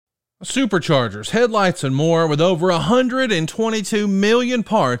Superchargers, headlights, and more. With over 122 million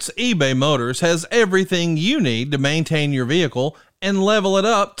parts, eBay Motors has everything you need to maintain your vehicle and level it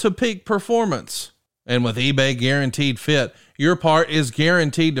up to peak performance. And with eBay Guaranteed Fit, your part is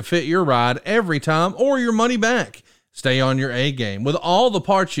guaranteed to fit your ride every time or your money back. Stay on your A game with all the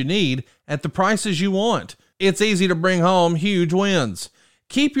parts you need at the prices you want. It's easy to bring home huge wins.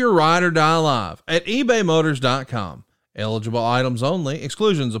 Keep your ride or die alive at ebaymotors.com. Eligible items only.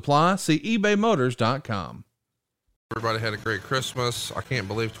 Exclusions apply. See ebaymotors.com. Everybody had a great Christmas. I can't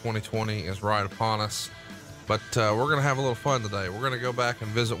believe 2020 is right upon us, but we're going to have a little fun today. We're going to go back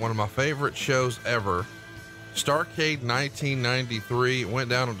and visit one of my favorite shows ever. Starrcade 1993 went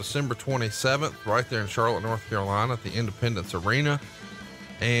down on December 27th, right there in Charlotte, North Carolina at the Independence Arena.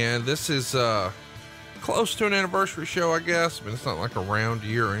 And this is close to an anniversary show, I guess. I mean, it's not like a round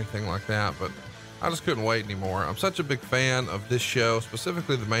year or anything like that, but I just couldn't wait anymore. I'm such a big fan of this show,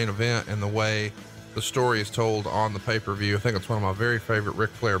 specifically the main event and the way the story is told on the pay-per-view. I think it's one of my very favorite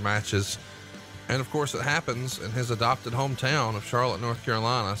Ric Flair matches. And of course it happens in his adopted hometown of Charlotte, North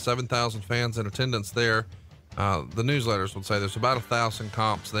Carolina. 7,000 fans in attendance there. The newsletters would say there's about 1,000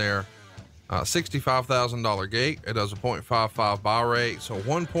 comps there. $65,000 gate. It does a 0.55 buy rate. So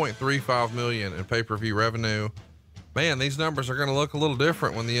 1.35 million in pay-per-view revenue. Man, these numbers are going to look a little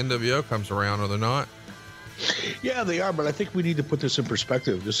different when the NWO comes around, are they not? Yeah, they are, but I think we need to put this in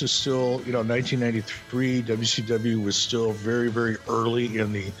perspective. This is still, 1993, WCW was still very, very early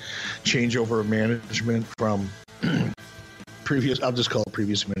in the changeover of management from previous, I'll just call it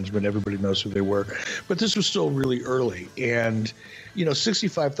previous management. Everybody knows who they were, but this was still really early. And,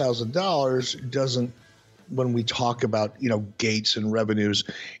 $65,000 doesn't, when we talk about, gates and revenues,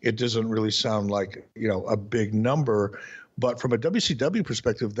 it doesn't really sound like, a big number, but from a WCW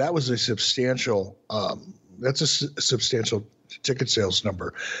perspective, that was a substantial, substantial ticket sales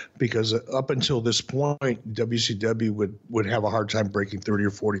number, because up until this point, WCW would have a hard time breaking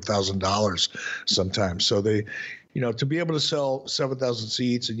 $30,000 or $40,000 sometimes. So they, to be able to sell 7,000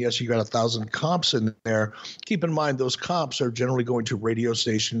 seats, and yes, you got 1,000 comps in there. Keep in mind, those comps are generally going to radio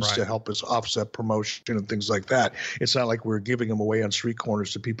stations to help us offset promotion and things like that. It's not like we're giving them away on street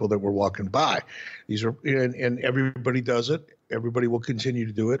corners to people that were walking by. These are, and everybody does it. Everybody will continue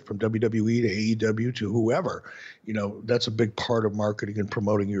to do it, from WWE to AEW to whoever. That's a big part of marketing and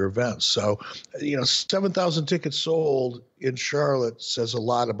promoting your events. So, 7,000 tickets sold in Charlotte says a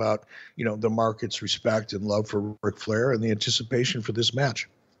lot about, the market's respect and love for Ric Flair and the anticipation for this match.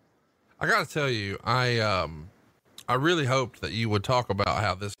 I got to tell you, I really hoped that you would talk about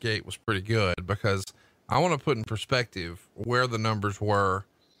how this gate was pretty good, because I want to put in perspective where the numbers were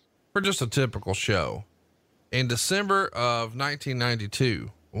for just a typical show. In December of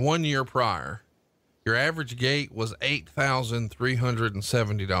 1992, 1 year prior, your average gate was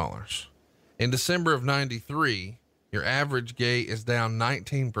 $8,370. In December of 93, your average gate is down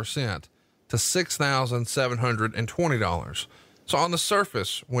 19% to $6,720. So on the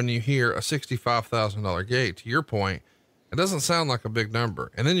surface, when you hear a $65,000 gate, to your point, it doesn't sound like a big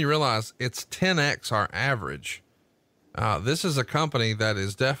number. And then you realize it's 10x our average. This is a company that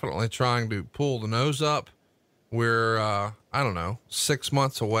is definitely trying to pull the nose up. We're, 6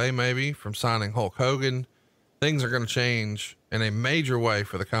 months away maybe from signing Hulk Hogan. Things are going to change in a major way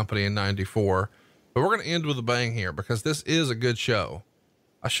for the company in 94, but we're going to end with a bang here, because this is a good show.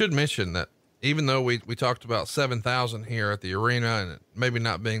 I should mention that even though we talked about 7,000 here at the arena and it maybe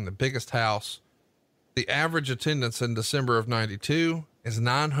not being the biggest house, the average attendance in December of 92 is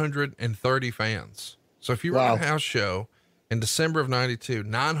 930 fans. So if you run a house show in December of 92,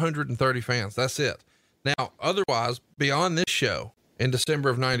 930 fans, that's it. Now, otherwise, beyond this show in December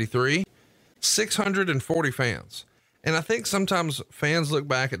of 93, 640 fans. And I think sometimes fans look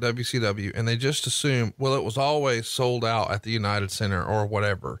back at WCW and they just assume, well, it was always sold out at the United Center or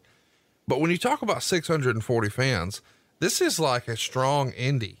whatever. But when you talk about 640 fans, this is like a strong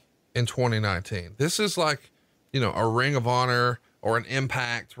indie in 2019. This is like, a Ring of Honor or an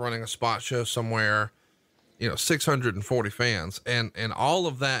Impact running a spot show somewhere. 640 fans, and all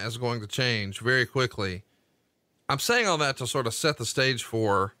of that is going to change very quickly. I'm saying all that to sort of set the stage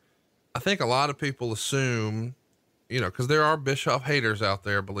for, I think a lot of people assume, cause there are Bischoff haters out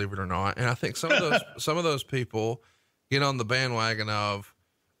there, believe it or not. And I think some of those people get on the bandwagon of,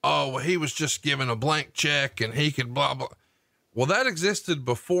 oh, well, he was just given a blank check and he could blah, blah. Well, that existed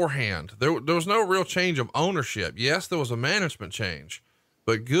beforehand. There was no real change of ownership. Yes, there was a management change.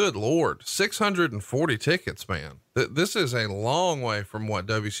 But good Lord, 640 tickets, man. This is a long way from what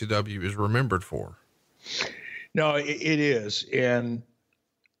WCW is remembered for. No, it is. And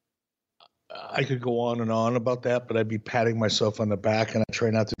I could go on and on about that, but I'd be patting myself on the back, and I try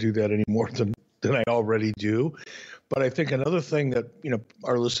not to do that any more than I already do. But I think another thing that,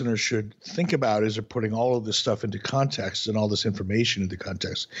 our listeners should think about as they're putting all of this stuff into context and all this information into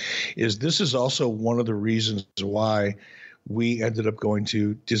context is this is also one of the reasons why we ended up going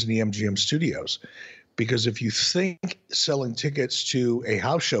to Disney MGM Studios. Because if you think selling tickets to a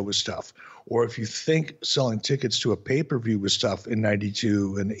house show was tough, or if you think selling tickets to a pay-per-view was tough in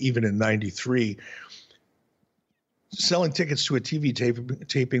 92 and even in 93, selling tickets to a TV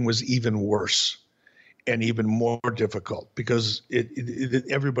taping was even worse and even more difficult because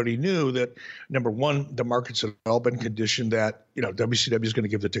everybody knew that, number one, the markets had all been conditioned that, WCW is going to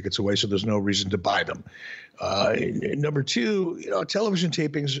give the tickets away, so there's no reason to buy them. Number two, television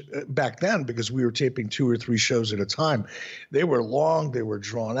tapings back then, because we were taping 2 or 3 shows at a time, they were long, they were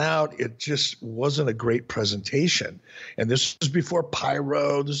drawn out. It just wasn't a great presentation. And this is before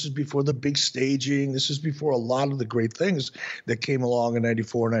pyro, this is before the big staging, this is before a lot of the great things that came along in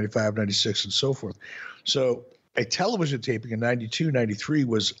 94, 95, 96, and so forth. So a television taping in 92, 93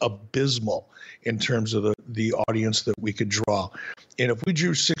 was abysmal in terms of the audience that we could draw. And if we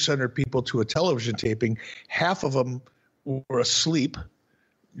drew 600 people to a television taping, half of them were asleep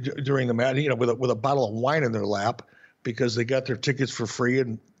during the match, with a bottle of wine in their lap because they got their tickets for free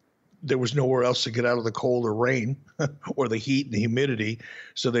and there was nowhere else to get out of the cold or rain or the heat and the humidity.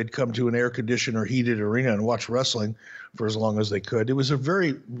 So they'd come to an air-conditioned or heated arena and watch wrestling for as long as they could. It was a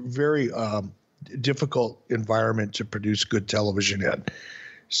very, very difficult environment to produce good television in.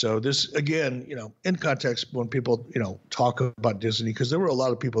 So this, again, in context, when people, talk about Disney, because there were a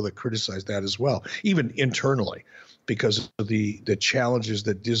lot of people that criticized that as well, even internally, because of the challenges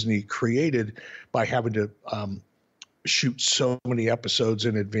that Disney created by having to shoot so many episodes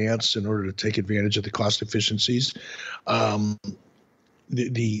in advance in order to take advantage of the cost efficiencies.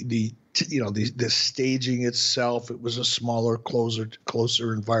 The staging itself, it was a smaller,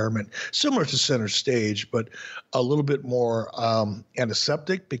 closer environment, similar to Center Stage, but a little bit more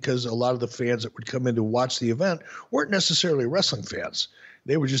antiseptic because a lot of the fans that would come in to watch the event weren't necessarily wrestling fans.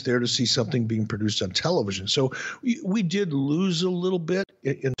 They were just there to see something being produced on television. So we did lose a little bit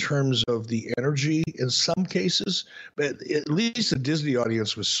in terms of the energy in some cases, but at least the Disney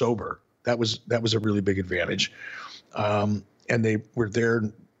audience was sober. That was a really big advantage. And they were there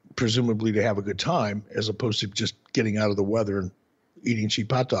presumably to have a good time as opposed to just getting out of the weather and eating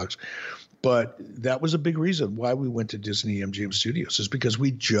cheap hot dogs. But that was a big reason why we went to Disney MGM Studios, is because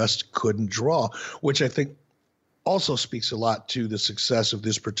we just couldn't draw, which I think also speaks a lot to the success of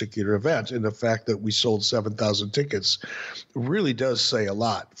this particular event. And the fact that we sold 7,000 tickets really does say a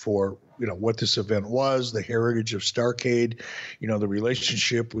lot for, what this event was, the heritage of Starrcade, the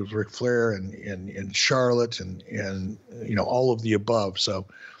relationship with Ric Flair and Charlotte and all of the above. So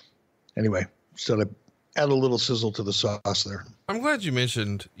anyway, so to add a little sizzle to the sauce there. I'm glad you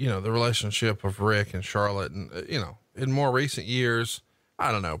mentioned, the relationship of Rick and Charlotte and, in more recent years,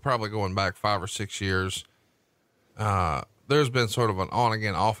 I don't know, probably going back 5 or 6 years, there's been sort of an on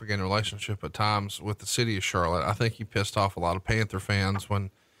again, off again relationship at times with the city of Charlotte. I think he pissed off a lot of Panther fans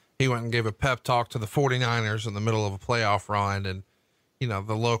when he went and gave a pep talk to the 49ers in the middle of a playoff run. And,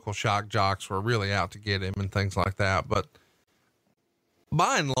 the local shock jocks were really out to get him and things like that. But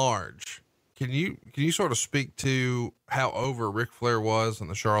by and large, can you sort of speak to how over Ric Flair was in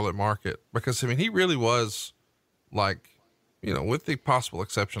the Charlotte market? Because he really was like, with the possible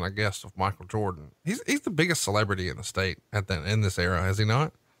exception, I guess, of Michael Jordan, he's the biggest celebrity in the state in this era, has he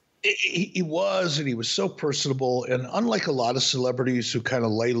not? He was, and he was so personable. And unlike a lot of celebrities who kind of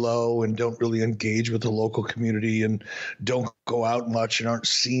lay low and don't really engage with the local community and don't go out much and aren't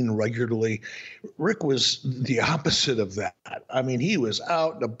seen regularly, Rick was the opposite of that. He was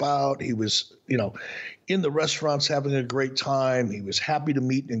out and about. He was, in the restaurants having a great time. He was happy to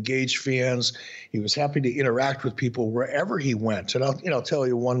meet and engage fans. He was happy to interact with people wherever he went. And I'll tell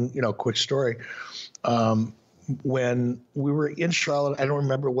you one, quick story. When we were in Charlotte, I don't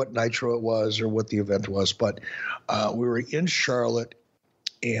remember what Nitro it was or what the event was, but we were in Charlotte,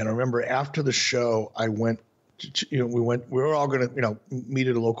 and I remember after the show, I went to, we were all going to, meet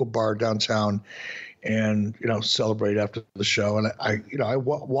at a local bar downtown and, celebrate after the show. And I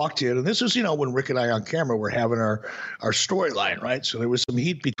walked in, and this was, when Rick and I on camera were having our storyline, right? So there was some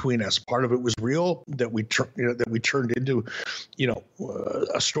heat between us. Part of it was real that we turned into,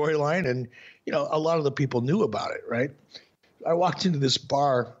 a storyline, and, a lot of the people knew about it, right? I walked into this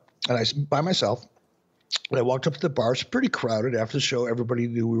bar and by myself, and I walked up to the bar. It's pretty crowded after the show. Everybody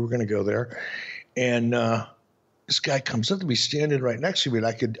knew we were going to go there. And, this guy comes up to me standing right next to me, and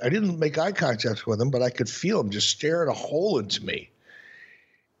I didn't make eye contact with him, but I could feel him just staring a hole into me.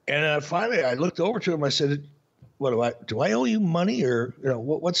 And finally, I looked over to him. I said, "What do I owe you money, or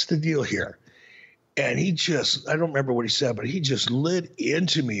what's the deal here?" And he just, I don't remember what he said, but he just lit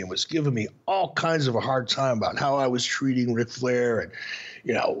into me and was giving me all kinds of a hard time about how I was treating Ric Flair, and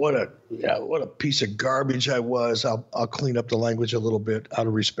what a piece of garbage I was. I'll clean up the language a little bit out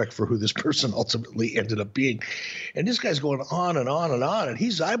of respect for who this person ultimately ended up being. And this guy's going on and on and on, and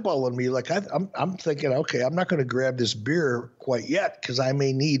he's eyeballing me like I'm thinking, okay, I'm not going to grab this beer quite yet because I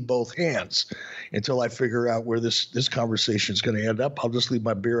may need both hands until I figure out where this conversation is going to end up. I'll just leave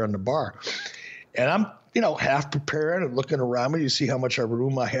my beer on the bar. And I'm, half prepared and looking around me to see how much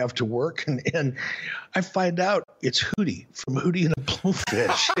room I have to work. And I find out it's Hootie from Hootie and the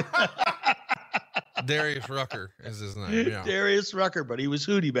Blowfish. Darius Rucker is his name. Yeah. Darius Rucker, but he was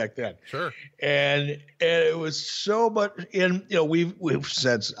Hootie back then. Sure. And it was so much. And we've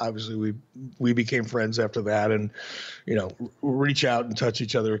since obviously we became friends after that, and reach out and touch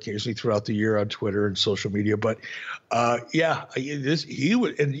each other occasionally throughout the year on Twitter and social media. But he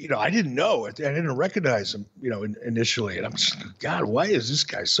would, and I didn't know it. I didn't recognize him, initially. And I'm just, God, why is this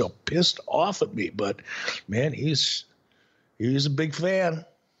guy so pissed off at me? But man, he's a big fan.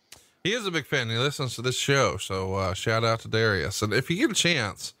 He is a big fan. He listens to this show. So, shout out to Darius. And if you get a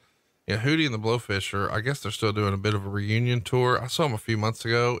chance, Hootie and the Blowfish I guess they're still doing a bit of a reunion tour. I saw them a few months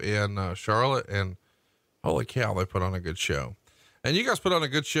ago in Charlotte, and holy cow, they put on a good show. And you guys put on a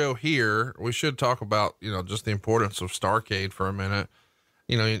good show here. We should talk about, just the importance of Starrcade for a minute,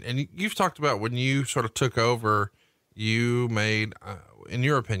 and you've talked about when you sort of took over, you made, in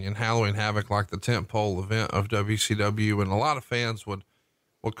your opinion, Halloween Havoc like the tentpole event of WCW, and a lot of fans would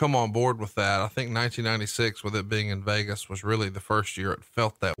come on board with that. I think 1996, with it being in Vegas, was really the first year it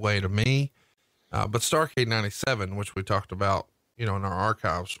felt that way to me. But Starrcade 97, which we talked about, in our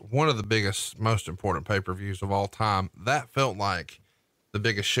archives, one of the biggest, most important pay-per-views of all time, that felt like the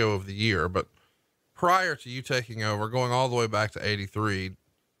biggest show of the year. But prior to you taking over, going all the way back to 83,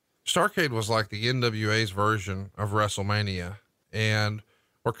 Starrcade was like the NWA's version of WrestleMania. And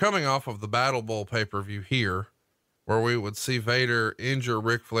we're coming off of the Battle Bowl pay-per-view here, where we would see Vader injure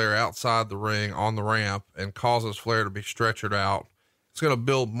Ric Flair outside the ring on the ramp and causes Flair to be stretchered out. It's going to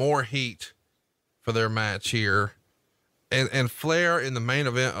build more heat for their match here. And Flair in the main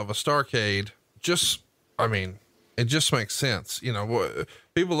event of a Starrcade, it just makes sense.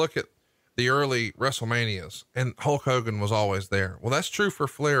 People look at the early WrestleManias and Hulk Hogan was always there. Well, that's true for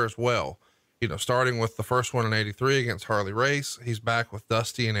Flair as well. Starting with the first one in 83 against Harley Race. He's back with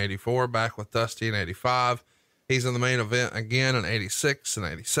Dusty in 84, back with Dusty in 85. He's in the main event again in 86 and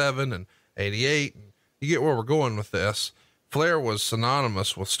 87 and 88. You get where we're going with this. Flair was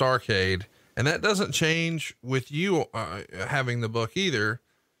synonymous with Starrcade, and that doesn't change with you having the book either.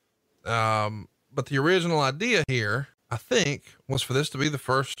 But the original idea here, I think, was for this to be the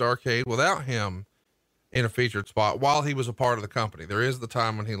first Starrcade without him in a featured spot while he was a part of the company. There is the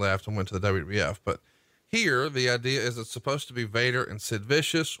time when he left and went to the WWF, but here, the idea is it's supposed to be Vader and Sid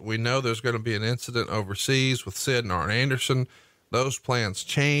Vicious. We know there's going to be an incident overseas with Sid and Arn Anderson. Those plans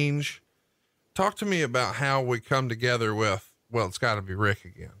change. Talk to me about how we come together with, it's got to be Rick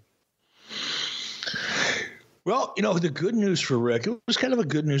again. Well, the good news for Rick, it was kind of a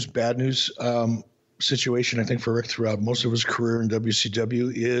good news, bad news situation, I think, for Rick throughout most of his career in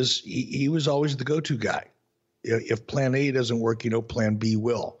WCW is he was always the go-to guy. If plan A doesn't work, plan B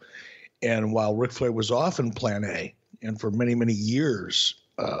will. And while Ric Flair was often plan A, and for many, many years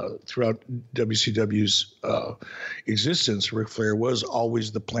throughout WCW's existence, Ric Flair was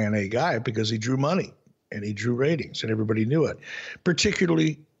always the plan A guy because he drew money and he drew ratings and everybody knew it.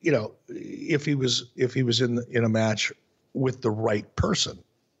 Particularly, if he was in a match with the right person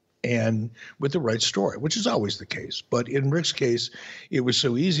and with the right story, which is always the case. But in Rick's case, it was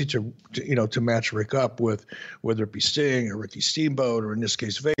so easy to match Rick up with whether it be Sting or Ricky Steamboat, or in this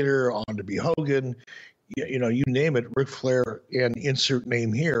case, Vader, on to be Hogan, you name it, Ric Flair, and insert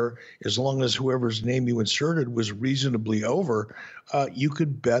name here, as long as whoever's name you inserted was reasonably over, you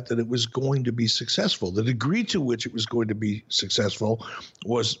could bet that it was going to be successful. The degree to which it was going to be successful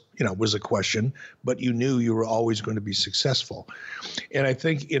was a question, but you knew you were always going to be successful. And I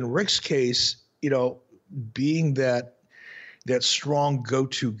think in Rick's case, being that strong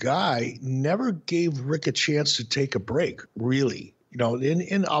go-to guy never gave Rick a chance to take a break, really.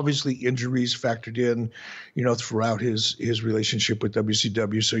 And obviously injuries factored in, throughout his relationship with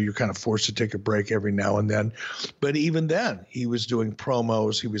WCW. So you're kind of forced to take a break every now and then. But even then, he was doing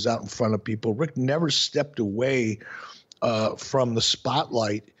promos. He was out in front of people. Rick never stepped away from the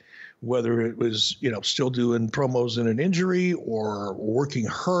spotlight whether it was, still doing promos in an injury or working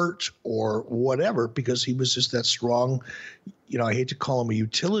hurt or whatever, because he was just that strong. I hate to call him a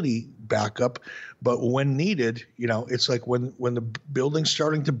utility backup, but when needed, it's like when the building's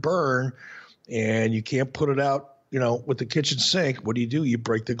starting to burn and you can't put it out, with the kitchen sink, what do? You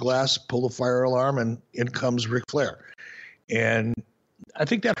break the glass, pull the fire alarm, and in comes Ric Flair. And I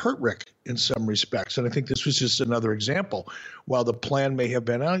think that hurt Rick in some respects. And I think this was just another example. While the plan may have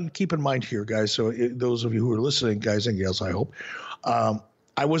been, keep in mind here, guys, so those of you who are listening, guys and gals, I hope,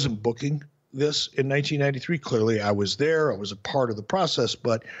 I wasn't booking this in 1993. Clearly, I was there. I was a part of the process,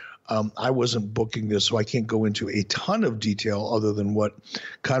 but I wasn't booking this, so I can't go into a ton of detail other than what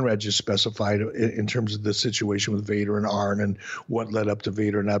Conrad just specified in terms of the situation with Vader and Arn and what led up to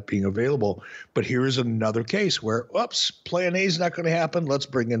Vader not being available. But here is another case where, oops, plan A is not going to happen. Let's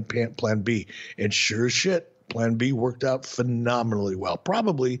bring in plan B. And sure as shit, plan B worked out phenomenally well.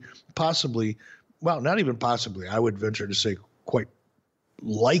 Possibly, well, not even possibly, I would venture to say quite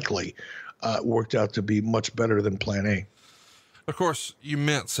likely worked out to be much better than plan A. Of course, you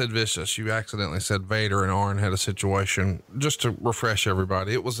meant Sid Vicious. You accidentally said Vader and Arn had a situation. Just to refresh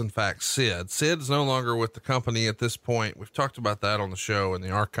everybody, it was in fact Sid. Sid's no longer with the company at this point. We've talked about that on the show in the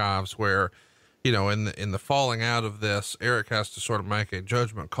archives where, in the falling out of this, Eric has to sort of make a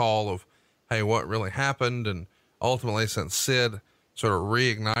judgment call of, hey, what really happened? And ultimately, since Sid sort of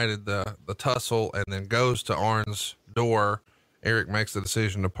reignited the tussle and then goes to Arn's door, Eric makes the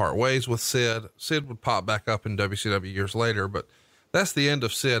decision to part ways with Sid. Sid would pop back up in WCW years later, but that's the end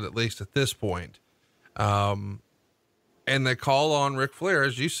of Sid, at least at this point. And they call on Ric Flair,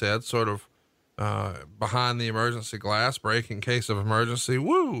 as you said, sort of, behind the emergency glass break in case of emergency.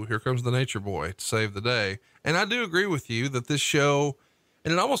 Woo, here comes the Nature Boy to save the day. And I do agree with you that this show,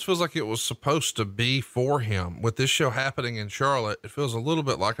 and it almost feels like it was supposed to be for him. With this show happening in Charlotte, it feels a little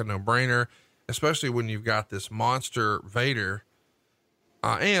bit like a no-brainer, especially when you've got this monster Vader.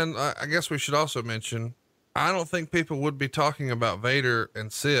 And I guess we should also mention, I don't think people would be talking about Vader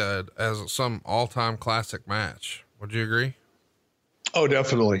and Sid as some all-time classic match. Would you agree? Oh,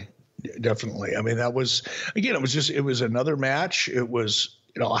 definitely. Definitely. I mean, that was, again, it was another match. It was,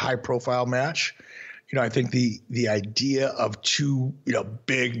 a high profile match. I think the idea of two,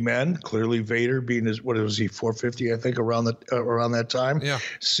 big men, clearly Vader being what was he, 450, I think, around that time. Yeah.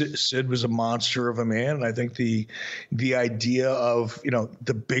 Sid was a monster of a man. And I think the idea of,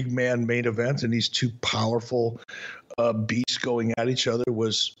 the big man main event and these two powerful beasts going at each other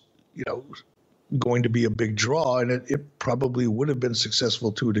was, going to be a big draw. And it probably would have been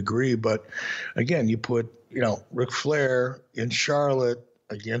successful to a degree. But again, you put, Ric Flair in Charlotte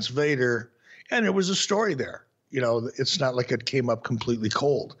against Vader, and there was a story there. It's not like it came up completely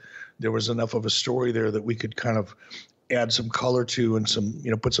cold. There was enough of a story there that we could kind of add some color to and some,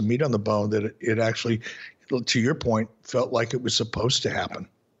 put some meat on the bone that it actually, to your point, felt like it was supposed to happen.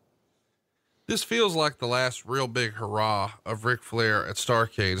 This feels like the last real big hurrah of Ric Flair at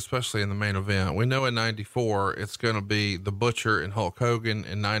Starrcade, especially in the main event. We know in 94, it's going to be the Butcher and Hulk Hogan.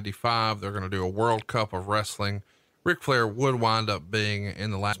 In 95, they're going to do a World Cup of Wrestling. Ric Flair would wind up being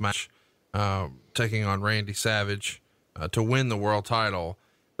in the last match, taking on Randy Savage, to win the world title,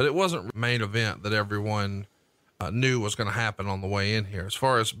 but it wasn't main event that everyone, knew was going to happen on the way in here. As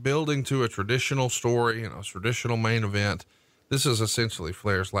far as building to a traditional story, a traditional main event, this is essentially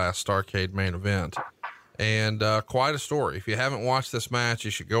Flair's last Starrcade main event, and, quite a story. If you haven't watched this match,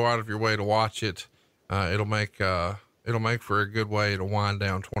 you should go out of your way to watch it. It'll make for a good way to wind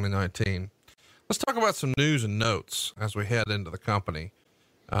down 2019. Let's talk about some news and notes as we head into the company.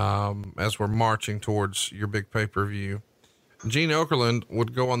 As we're marching towards your big pay-per-view, Gene Okerlund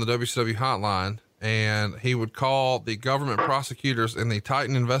would go on the WCW hotline and he would call the government prosecutors in the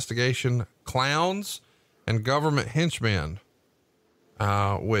Titan investigation clowns and government henchmen,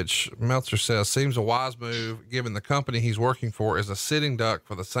 which Meltzer says seems a wise move given the company he's working for is a sitting duck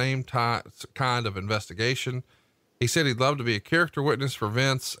for the same kind of investigation. He said he'd love to be a character witness for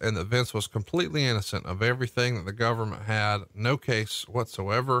Vince and that Vince was completely innocent of everything that the government had, no case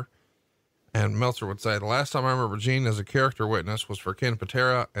whatsoever. And Meltzer would say, the last time I remember Gene as a character witness was for Ken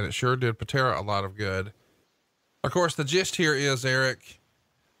Patera, and it sure did Patera a lot of good. Of course, the gist here is, Eric,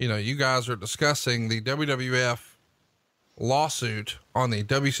 you guys are discussing the WWF lawsuit on the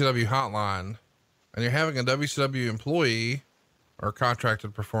WCW hotline, and you're having a WCW employee or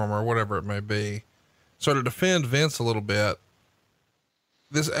contracted performer, or whatever it may be. So to defend Vince a little bit,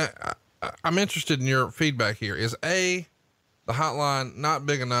 I'm interested in your feedback here. Is the hotline not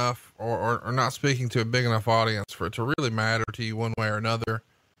big enough or not speaking to a big enough audience for it to really matter to you one way or another?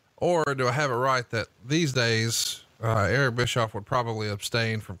 Or do I have it right that these days, Eric Bischoff would probably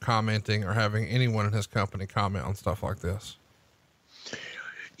abstain from commenting or having anyone in his company comment on stuff like this.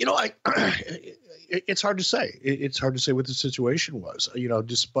 It's hard to say. It's hard to say what the situation was.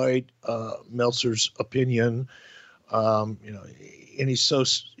 Despite Meltzer's opinion, and he's so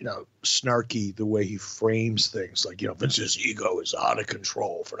snarky the way he frames things. Like Vince's ego is out of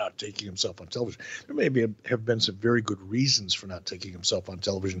control for not taking himself on television. There may have been some very good reasons for not taking himself on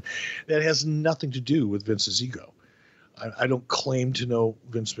television. That has nothing to do with Vince's ego. I don't claim to know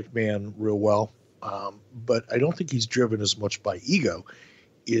Vince McMahon real well, but I don't think he's driven as much by ego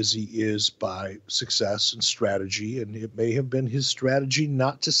as he is by success and strategy. And it may have been his strategy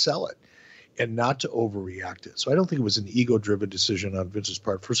not to sell it and not to overreact it. So I don't think it was an ego-driven decision on Vince's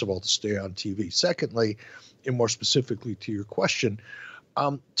part, first of all, to stay on TV. Secondly, and more specifically to your question,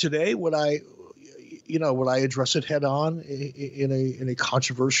 today would I address it head on in a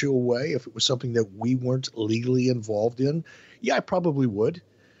controversial way if it was something that we weren't legally involved in? Yeah, I probably would.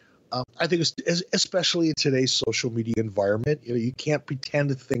 I think especially in today's social media environment, you can't pretend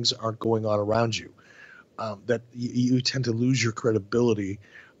that things aren't going on around you. That you tend to lose your credibility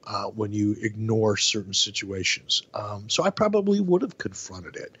when you ignore certain situations. So I probably would have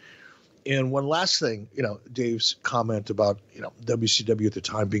confronted it. And one last thing, Dave's comment about, WCW at the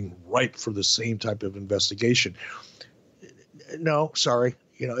time being ripe for the same type of investigation. No, sorry.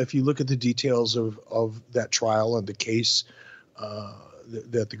 If you look at the details of that trial and the case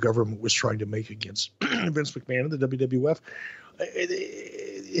that the government was trying to make against Vince McMahon and the WWF,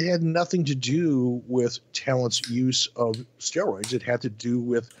 it had nothing to do with talent's use of steroids. It had to do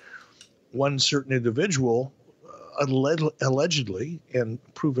with one certain individual allegedly and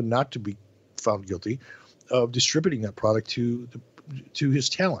proven not to be found guilty of distributing that product to his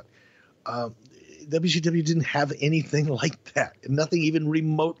talent. WCW didn't have anything like that, and nothing even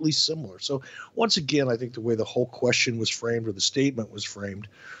remotely similar. So once again, I think the way the whole question was framed or the statement was framed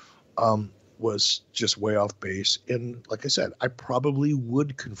was just way off base. And like I said, I probably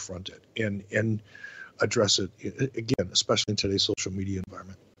would confront it and address it again, especially in today's social media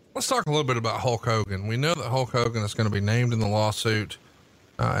environment. Let's talk a little bit about Hulk Hogan. We know that Hulk Hogan is going to be named in the lawsuit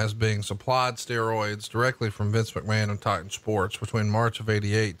as being supplied steroids directly from Vince McMahon and Titan Sports between March of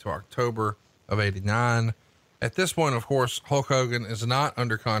 '88 to October of '89. At this point, of course, Hulk Hogan is not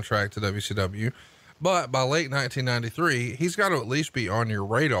under contract to WCW, but by late 1993, he's got to at least be on your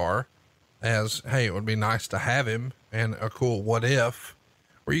radar as, hey, it would be nice to have him and a cool what if.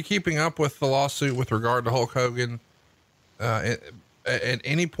 Were you keeping up with the lawsuit with regard to Hulk Hogan at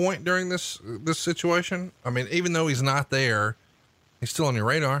any point during this situation? I mean, even though he's not there, he's still on your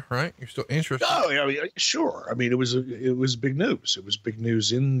radar, right? You're still interested. Oh, yeah, sure. I mean, it was big news. It was big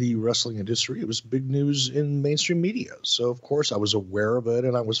news in the wrestling industry. It was big news in mainstream media. So of course I was aware of it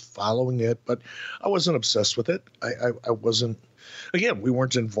and I was following it, but I wasn't obsessed with it. I wasn't, again, we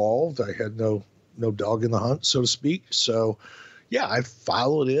weren't involved. I had no dog in the hunt, so to speak. So yeah, I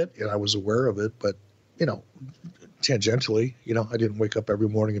followed it and I was aware of it, but tangentially, I didn't wake up every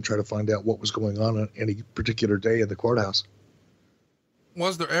morning and try to find out what was going on any particular day in the courthouse.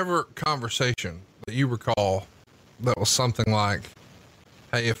 Was there ever conversation that you recall that was something like,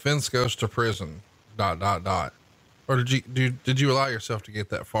 hey, if Vince goes to prison, ... or did you allow yourself to get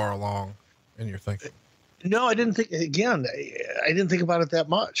that far along in your thinking? No, I didn't think, again, I didn't think about it that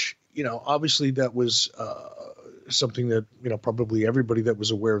much. Obviously that was something that, probably everybody that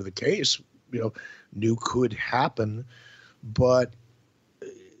was aware of the case, knew could happen. But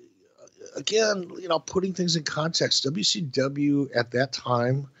again, putting things in context, WCW at that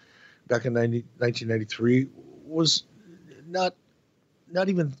time, back in 1993, was not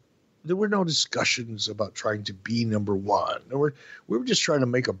even, there were no discussions about trying to be number one. We were just trying to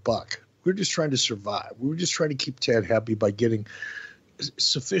make a buck. We were just trying to survive. We were just trying to keep Ted happy by getting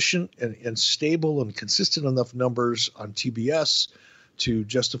sufficient and stable and consistent enough numbers on TBS to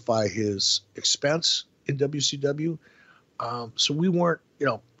justify his expense in WCW. So we weren't,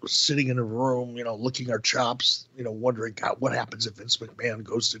 sitting in a room, licking our chops, wondering, God, what happens if Vince McMahon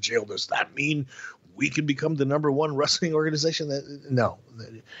goes to jail? Does that mean we can become the number one wrestling organization? No.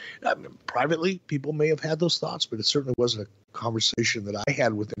 I mean, privately, people may have had those thoughts, but it certainly wasn't a conversation that I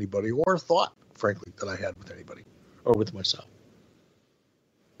had with anybody, or a thought, frankly, that I had with anybody or with myself.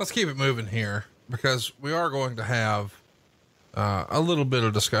 Let's keep it moving here, because we are going to have a little bit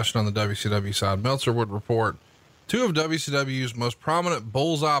of discussion on the WCW side. Meltzer would report 2 of WCW's most prominent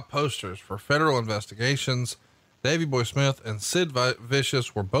bullseye posters for federal investigations, Davey Boy Smith and Sid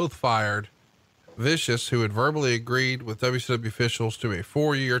Vicious, were both fired. Vicious, who had verbally agreed with WCW officials to a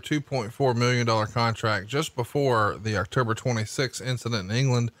 4-year, $2.4 million contract just before the October 26 incident in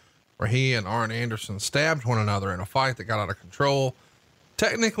England, where he and Arn Anderson stabbed one another in a fight that got out of control.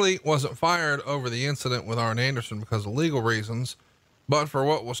 Technically wasn't fired over the incident with Arn Anderson because of legal reasons, but for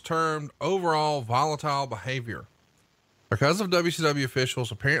what was termed overall volatile behavior. Because of WCW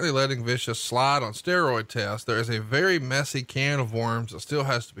officials apparently letting Vicious slide on steroid tests, there is a very messy can of worms that still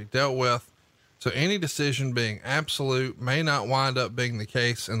has to be dealt with. So any decision being absolute may not wind up being the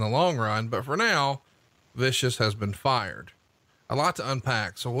case in the long run, but for now, Vicious has been fired. A lot to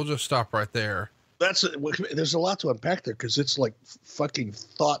unpack, so we'll just stop right there. There's a lot to unpack there because it's like fucking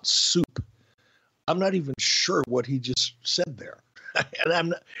thought soup. I'm not even sure what he just said there. And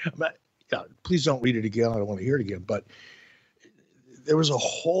I'm not please don't read it again. I don't want to hear it again, but there was a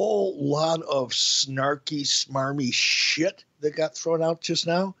whole lot of snarky, smarmy shit that got thrown out just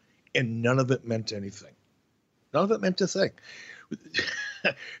now, and none of it meant anything. None of it meant a thing.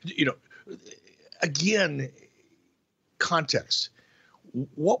 Again, context.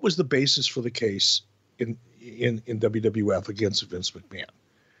 What was the basis for the case in WWF against Vince McMahon?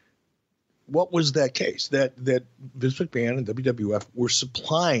 What was that case? That Vince McMahon and WWF were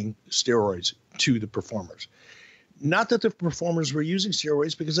supplying steroids to the performers. Not that the performers were using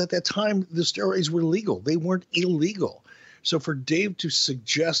steroids, because at that time the steroids were legal. They weren't illegal. So for Dave to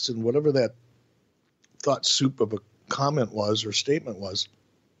suggest, and whatever that thought soup of a comment was or statement was,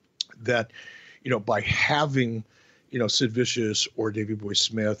 that, by having, Sid Vicious or Davey Boy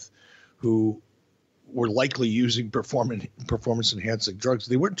Smith, who were likely using performance enhancing drugs,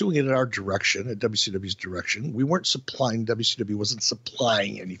 they weren't doing it in our direction, at WCW's direction. We weren't supplying, WCW wasn't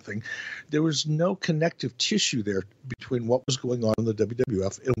supplying anything. There was no connective tissue there between what was going on in the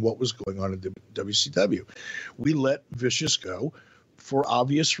WWF and what was going on in WCW. We let Vicious go for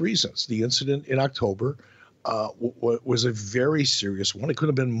obvious reasons. The incident in October was a very serious one. It could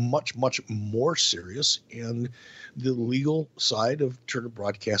have been much, much more serious, and the legal side of Turner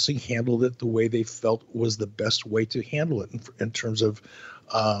Broadcasting handled it the way they felt was the best way to handle it in terms of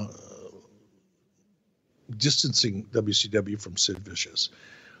distancing WCW from Sid Vicious.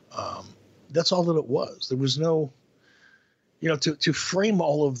 That's all that it was. There was no, to frame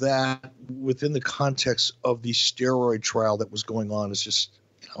all of that within the context of the steroid trial that was going on is just,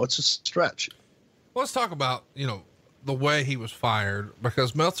 it's a stretch. Let's talk about, the way he was fired,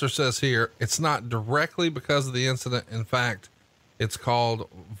 because Meltzer says here, it's not directly because of the incident. In fact, it's called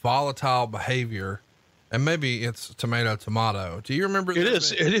volatile behavior, and maybe it's tomato. Do you remember? It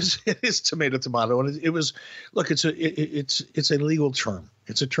is tomato. And it was, look, it's a legal term.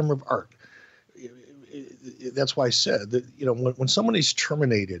 It's a term of art. That's why I said that, when someone is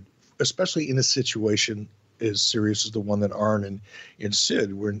terminated, especially in a situation as serious as the one that Arn and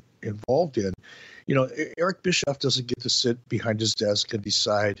Sid were involved in, Eric Bischoff doesn't get to sit behind his desk and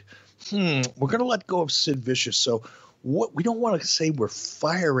decide, we're going to let go of Sid Vicious. So we don't want to say we're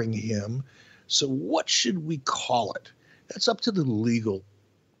firing him. So what should we call it? That's up to the legal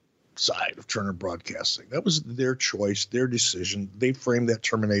side of Turner Broadcasting. That was their choice, their decision. They framed that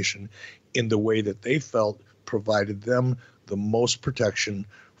termination in the way that they felt provided them the most protection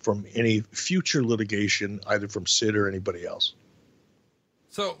from any future litigation, either from Sid or anybody else.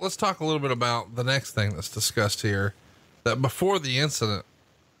 So let's talk a little bit about the next thing that's discussed here, that before the incident,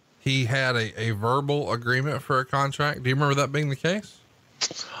 he had a verbal agreement for a contract. Do you remember that being the case?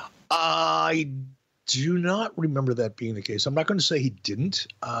 I do not remember that being the case. I'm not going to say he didn't.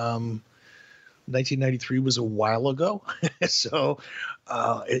 1993 was a while ago, so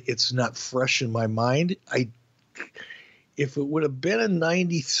it's not fresh in my mind. If it would have been in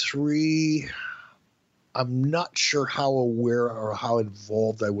 93, I'm not sure how aware or how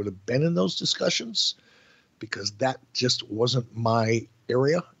involved I would have been in those discussions, because that just wasn't my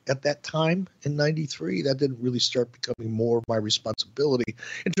area at that time in 93. That didn't really start becoming more of my responsibility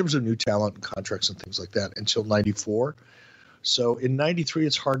in terms of new talent and contracts and things like that until 94. So in 93,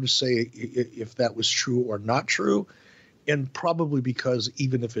 it's hard to say if that was true or not true. And probably because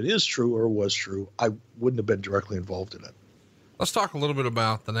even if it is true or was true, I wouldn't have been directly involved in it. Let's talk a little bit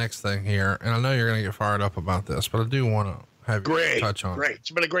about the next thing here. And I know you're going to get fired up about this, but I do want to have you touch on it. Great.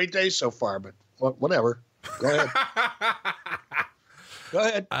 It's been a great day so far, but whatever. Go ahead. Go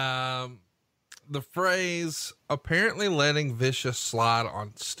ahead. The phrase apparently letting Vicious slide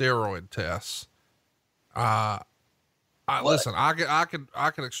on steroid tests. Listen, I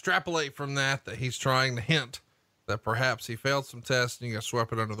could extrapolate from that he's trying to hint that perhaps he failed some tests and you got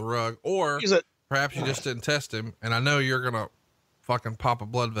swept it under the rug, or perhaps you just didn't test him. And I know you're going to fucking pop a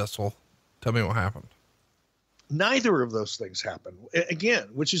blood vessel. Tell me what happened. Neither of those things happened. Again,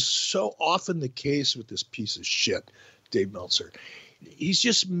 which is so often the case with this piece of shit, Dave Meltzer. He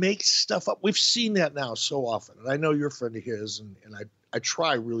just makes stuff up. We've seen that now so often. And I know you're a friend of his, and I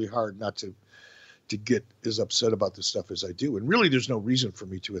try really hard not to get as upset about this stuff as I do. And really, there's no reason for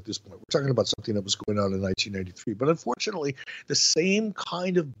me to at this point. We're talking about something that was going on in 1993. But unfortunately, the same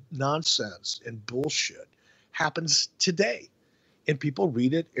kind of nonsense and bullshit happens today. And people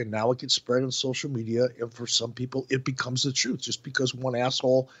read it, and now it gets spread on social media. And for some people, it becomes the truth. Just because one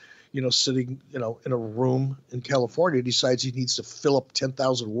asshole, sitting, in a room in California decides he needs to fill up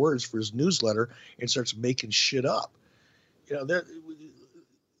 10,000 words for his newsletter and starts making shit up.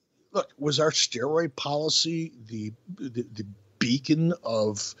 Look, was our steroid policy the beacon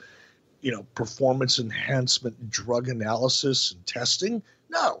of, performance enhancement drug analysis and testing?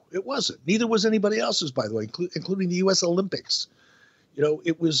 No, it wasn't. Neither was anybody else's, by the way, including the U.S. Olympics.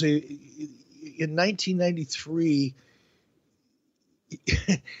 It was in 1993,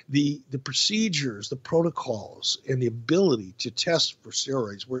 the procedures, the protocols, and the ability to test for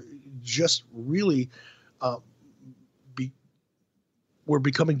steroids were just really were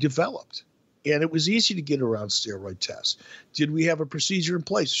becoming developed. And it was easy to get around steroid tests. Did we have a procedure in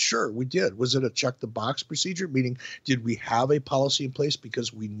place? Sure, we did. Was it a check the box procedure? Meaning, did we have a policy in place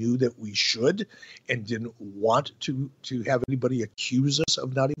because we knew that we should and didn't want to have anybody accuse us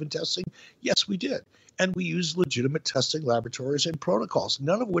of not even testing? Yes, we did. And we used legitimate testing laboratories and protocols,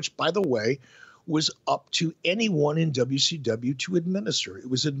 none of which, by the way, was up to anyone in WCW to administer. It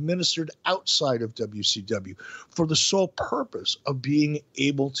was administered outside of WCW for the sole purpose of being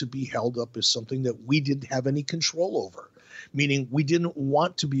able to be held up as something that we didn't have any control over, meaning we didn't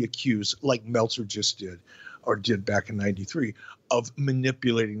want to be accused, like Meltzer just did back in 93, of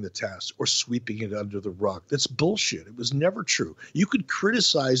manipulating the test or sweeping it under the rug. That's bullshit. It was never true. You could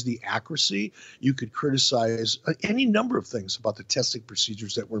criticize the accuracy. You could criticize any number of things about the testing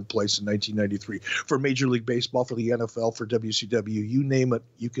procedures that were in place in 1993 for Major League Baseball, for the NFL, for WCW, you name it.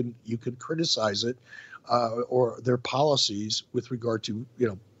 You can criticize it or their policies with regard to,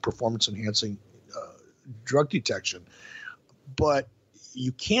 performance enhancing drug detection. But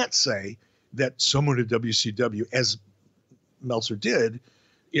you can't say that someone at WCW, as Meltzer did,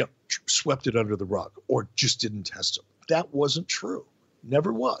 swept it under the rug or just didn't test them. That wasn't true.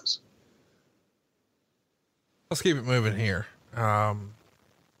 Never was. Let's keep it moving here. Arn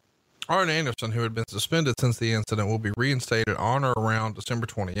Anderson, who had been suspended since the incident, will be reinstated on or around December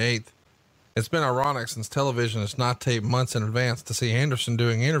 28th. It's been ironic since television is not taped months in advance to see Anderson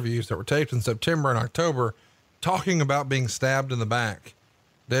doing interviews that were taped in September and October talking about being stabbed in the back.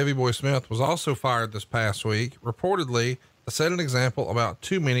 Davey Boy Smith was also fired this past week, reportedly to set an example about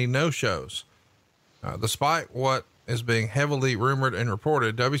too many no-shows. Despite what is being heavily rumored and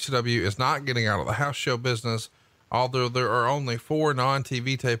reported, WCW is not getting out of the house show business, although there are only 4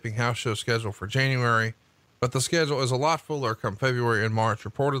 non-TV taping house shows scheduled for January, but the schedule is a lot fuller come February and March.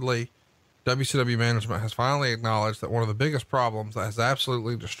 Reportedly, WCW management has finally acknowledged that one of the biggest problems that has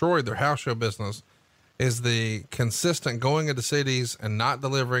absolutely destroyed their house show business is the consistent going into cities and not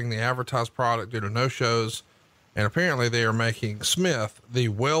delivering the advertised product due to no shows. And apparently they are making Smith the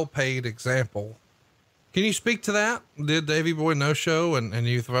well-paid example. Can you speak to that? Did Davey Boy no show and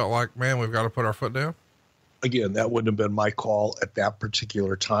you felt like, man, we've got to put our foot down? Again, that wouldn't have been my call at that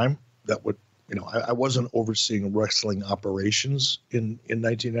particular time. That would, I wasn't overseeing wrestling operations in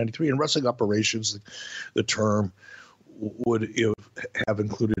 1993. And wrestling operations, the term would have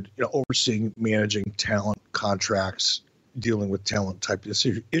included, overseeing, managing talent contracts, dealing with talent type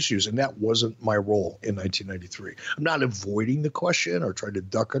issues. And that wasn't my role in 1993. I'm not avoiding the question or trying to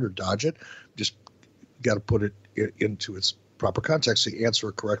duck it or dodge it. Just got to put it into its proper context to answer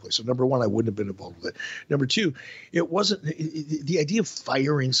it correctly. So number one, I wouldn't have been involved with it. Number two, it wasn't the idea of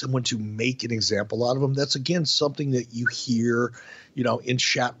firing someone to make an example out of them. That's again, something that you hear, in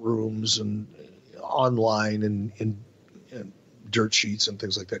chat rooms and online and dirt sheets and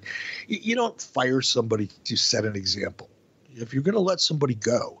things like that. You don't fire somebody to set an example. If you're going to let somebody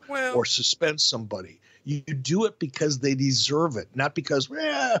go or suspend somebody, you do it because they deserve it, not because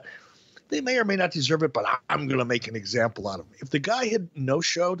they may or may not deserve it, but I'm going to make an example out of them. If the guy had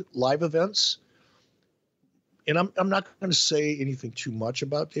no-showed live events, and I'm not going to say anything too much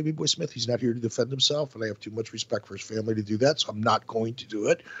about Davey Boy Smith. He's not here to defend himself, and I have too much respect for his family to do that, so I'm not going to do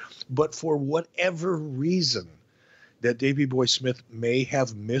it. But for whatever reason that Davey Boy Smith may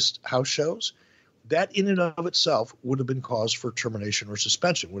have missed house shows, that in and of itself would have been cause for termination or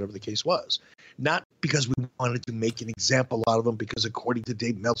suspension, whatever the case was. Not because we wanted to make an example out of him, because according to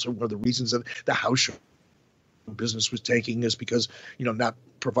Dave Meltzer, one of the reasons that the house show business was tanking is because, not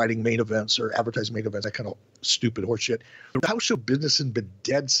providing main events or advertising main events, that kind of stupid horseshit. The house show business has been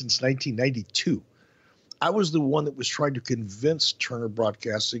dead since 1992. I was the one that was trying to convince Turner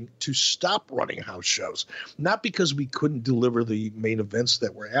Broadcasting to stop running house shows, not because we couldn't deliver the main events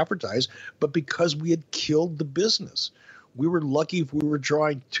that were advertised, but because we had killed the business. We were lucky if we were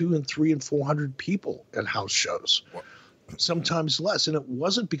drawing 200 and 300 and 400 people at house shows, sometimes less. And it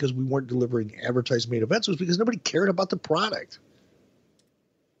wasn't because we weren't delivering advertised main events. It was because nobody cared about the product.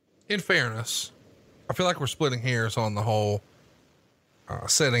 In fairness, I feel like we're splitting hairs on the whole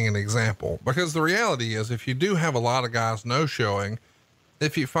setting an example, because the reality is if you do have a lot of guys no showing,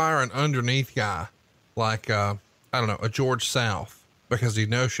 if you fire an underneath guy, like, I don't know, a George South, because he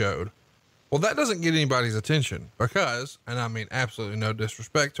no showed, well, that doesn't get anybody's attention because, and I mean, absolutely no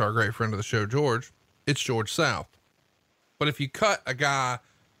disrespect to our great friend of the show, George, it's George South. But if you cut a guy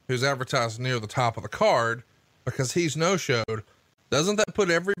who's advertised near the top of the card because he's no showed, doesn't that put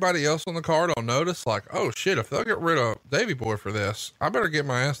everybody else on the card on notice? Like, oh shit, if they'll get rid of Davey Boy for this, I better get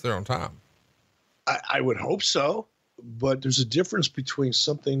my ass there on time. I would hope so, but there's a difference between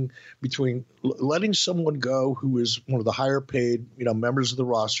letting someone go who is one of the higher paid, members of the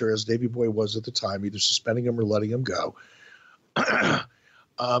roster, as Davey Boy was at the time, either suspending him or letting him go.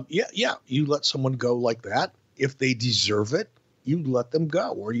 You let someone go like that. If they deserve it, you let them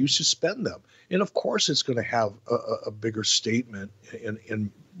go or you suspend them. And of course it's going to have a bigger statement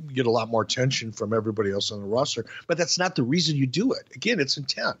and get a lot more attention from everybody else on the roster, but that's not the reason you do it. Again, it's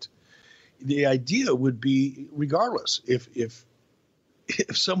intent. The idea would be, regardless, if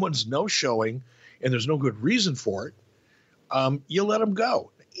someone's no showing and there's no good reason for it, you let them go.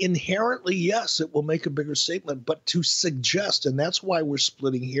 Inherently, yes, it will make a bigger statement, but to suggest, and that's why we're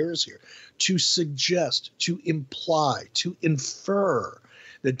splitting hairs here, to suggest, to imply, to infer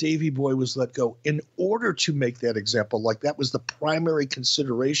that Davey Boy was let go in order to make that example, like that was the primary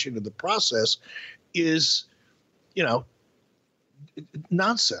consideration in the process, is,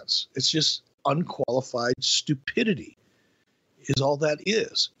 nonsense. It's just unqualified stupidity is all that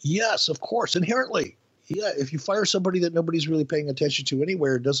is. Yes, of course, inherently. Yeah, if you fire somebody that nobody's really paying attention to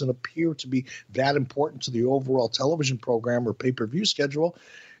anywhere, it doesn't appear to be that important to the overall television program or pay-per-view schedule,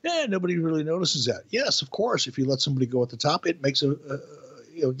 nobody really notices that. Yes, of course, if you let somebody go at the top, it makes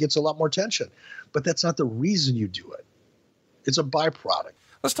gets a lot more attention. But that's not the reason you do it. It's a byproduct.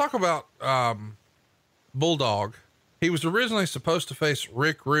 Let's talk about Bulldog. He was originally supposed to face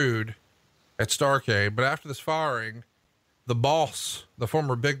Rick Rude at Starrcade, but after this firing, the boss, the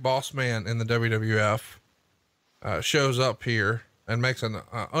former big boss man in the WWF, shows up here and makes an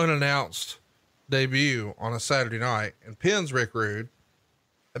unannounced debut on a Saturday night and pins Rick Rude.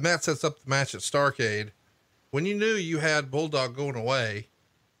 And that sets up the match at Starrcade. When you knew you had Bulldog going away,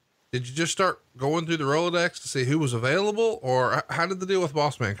 did you just start going through the Rolodex to see who was available, or how did the deal with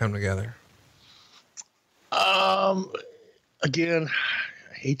Boss Man come together? Again,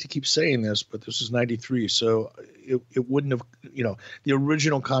 I hate to keep saying this, but this is 93. So it wouldn't have, the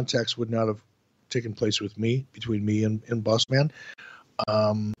original context would not have taken place between me and Boss Man.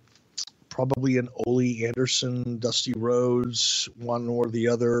 Probably an Ole Anderson, Dusty Rhodes, one or the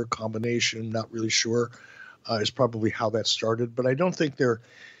other combination. Not really sure, is probably how that started, but I don't think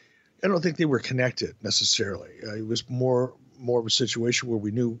they were connected necessarily. It was more of a situation where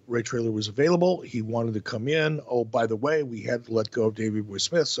we knew Ray Traylor was available. He wanted to come in. Oh, by the way, we had to let go of Davey Boy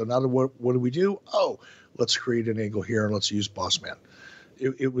Smith. So now what do we do? Oh, let's create an angle here and let's use Boss Man.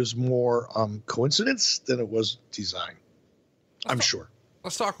 It was more coincidence than it was design. I'm sure.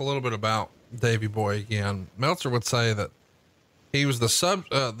 Let's talk a little bit about Davey Boy again. Meltzer would say that he was the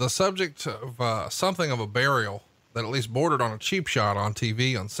subject of something of a burial that at least bordered on a cheap shot on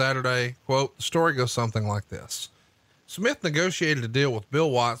TV on Saturday. Quote, the story goes something like this. Smith negotiated a deal with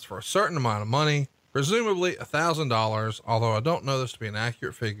Bill Watts for a certain amount of money, presumably $1,000, although I don't know this to be an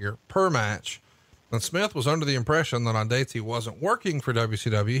accurate figure, per match. And Smith was under the impression that on dates he wasn't working for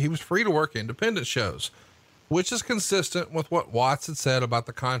WCW, he was free to work independent shows, which is consistent with what Watts had said about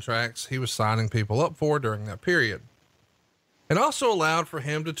the contracts he was signing people up for during that period. It also allowed for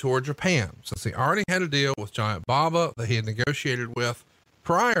him to tour Japan, since he already had a deal with Giant Baba that he had negotiated with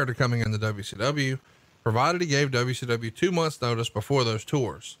prior to coming into WCW, provided he gave WCW 2 months notice before those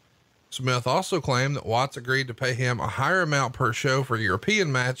tours. Smith also claimed that Watts agreed to pay him a higher amount per show for a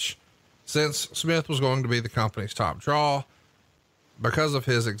European match, since Smith was going to be the company's top draw because of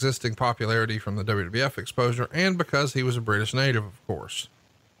his existing popularity from the WWF exposure and because he was a British native, of course.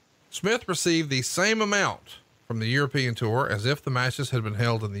 Smith received the same amount from the European tour as if the matches had been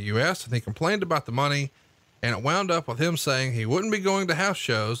held in the US, and he complained about the money, and it wound up with him saying he wouldn't be going to house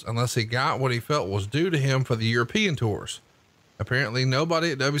shows unless he got what he felt was due to him for the European tours. Apparently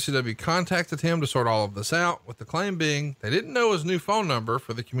nobody at WCW contacted him to sort all of this out, with the claim being they didn't know his new phone number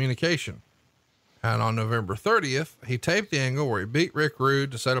for the communication. And on November 30th, he taped the angle where he beat Rick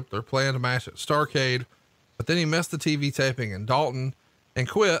Rude to set up their plan to match at Starrcade, but then he missed the TV taping in Dalton and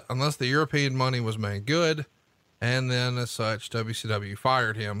quit unless the European money was made good. And then as such, WCW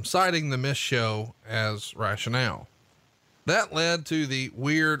fired him, citing the missed show as rationale. That led to the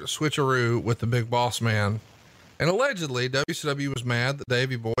weird switcheroo with the Big Boss Man. And allegedly, WCW was mad that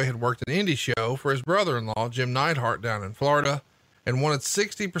Davey Boy had worked an indie show for his brother-in-law, Jim Neidhart, down in Florida, and wanted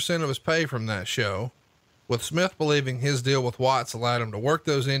 60% of his pay from that show, with Smith believing his deal with Watts allowed him to work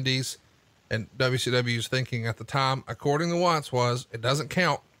those indies. And WCW's thinking at the time, according to Watts, was it doesn't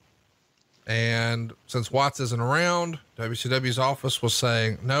count. And since Watts isn't around, WCW's office was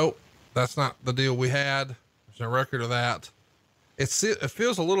saying, nope, that's not the deal we had. There's no record of that. It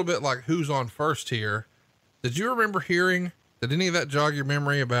feels a little bit like Who's on First here. Did you remember hearing, did any of that jog your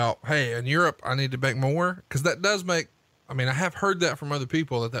memory about, hey, in Europe, I need to make more? Cause that does make, I mean, I have heard that from other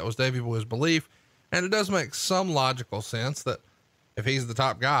people that was Davey Boy's belief. And it does make some logical sense that if he's the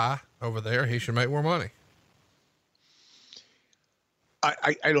top guy over there, he should make more money.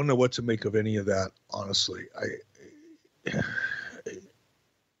 I don't know what to make of any of that, honestly.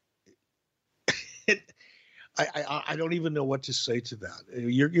 I don't even know what to say to that.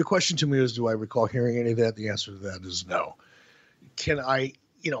 Your question to me is, do I recall hearing any of that? The answer to that is no. Can I,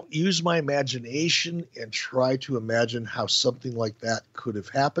 use my imagination and try to imagine how something like that could have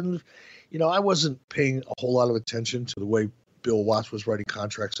happened? I wasn't paying a whole lot of attention to the way Bill Watts was writing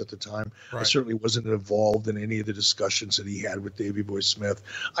contracts at the time. Right. I certainly wasn't involved in any of the discussions that he had with Davey Boy Smith.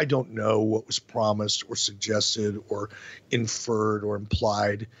 I don't know what was promised or suggested or inferred or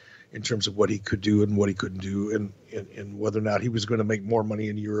implied in terms of what he could do and what he couldn't do, and whether or not he was going to make more money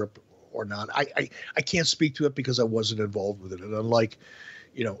in Europe or not. I can't speak to it because I wasn't involved with it. And unlike,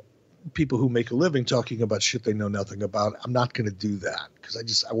 people who make a living talking about shit they know nothing about, I'm not going to do that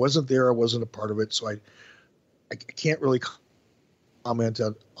because I wasn't there. I wasn't a part of it. So I can't really comment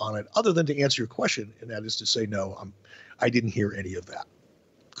on it other than to answer your question. And that is to say, no, I didn't hear any of that.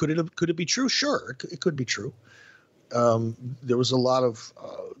 Could it be true? Sure. It could be true. There was a lot of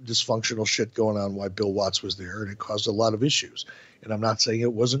dysfunctional shit going on while Bill Watts was there, and it caused a lot of issues. And I'm not saying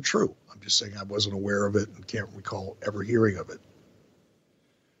it wasn't true. I'm just saying I wasn't aware of it and can't recall ever hearing of it.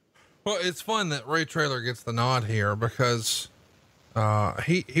 Well, it's fun that Ray Traylor gets the nod here because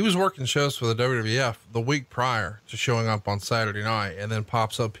he was working shows for the WWF the week prior to showing up on Saturday night and then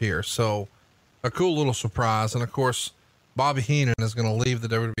pops up here. So a cool little surprise. And of course, Bobby Heenan is going to leave the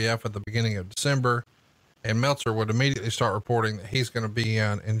WWF at the beginning of December. And Meltzer would immediately start reporting that he's going to be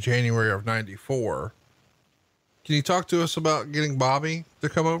in January of 94. Can you talk to us about getting Bobby to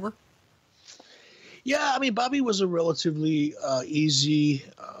come over? Yeah. I mean, Bobby was a relatively easy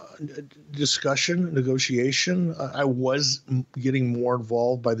discussion, negotiation. I was getting more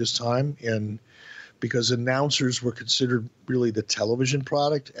involved by this time, and because announcers were considered really the television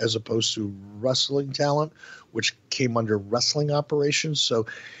product as opposed to wrestling talent, which came under wrestling operations. So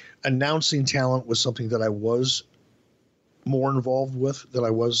announcing talent was something that I was more involved with than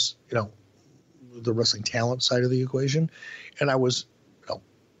I was, the wrestling talent side of the equation. And I was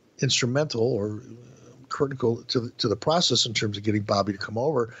instrumental or critical to the process in terms of getting Bobby to come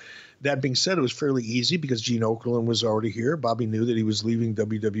over. That being said, it was fairly easy because Gene Okerlund was already here. Bobby knew that he was leaving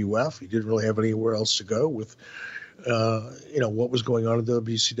WWF. He didn't really have anywhere else to go with, what was going on at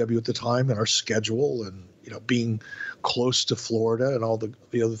WCW at the time and our schedule and, being close to Florida and all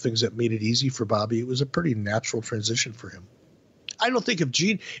the other things that made it easy for Bobby. It was a pretty natural transition for him. I don't think if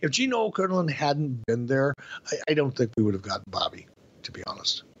Gene Okerlund hadn't been there, I don't think we would have gotten Bobby, to be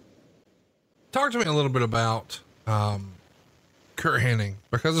honest. Talk to me a little bit about Kurt Hennig,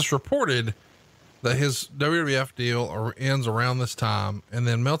 because it's reported that his WWF deal ends around this time. And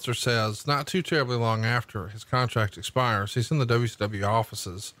then Meltzer says not too terribly long after his contract expires, he's in the WCW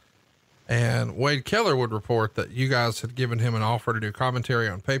offices. And Wade Keller would report that you guys had given him an offer to do commentary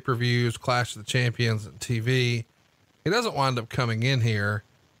on pay-per-views, Clash of the Champions, and TV. He doesn't wind up coming in here.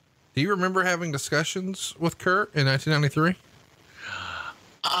 Do you remember having discussions with Kurt in 1993?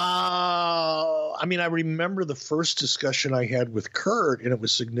 I mean, I remember the first discussion I had with Kurt, and it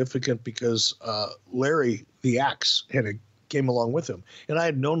was significant because Larry the Axe came along with him, and I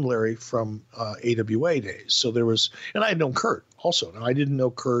had known Larry from AWA days. So and I had known Kurt also. Now I didn't know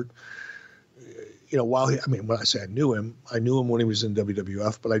Kurt, when I say I knew him when he was in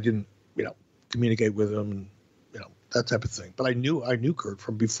WWF, but I didn't, communicate with him and that type of thing. But I knew Kurt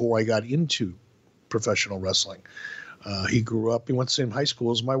from before I got into professional wrestling. He grew up, he went to the same high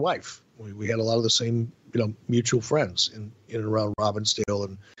school as my wife. We had a lot of the same, mutual friends in and around Robbinsdale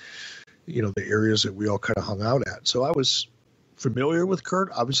and, the areas that we all kind of hung out at. So I was familiar with Kurt,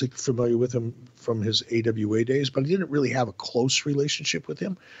 obviously familiar with him from his AWA days, but I didn't really have a close relationship with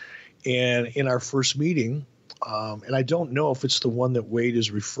him. And in our first meeting, and I don't know if it's the one that Wade is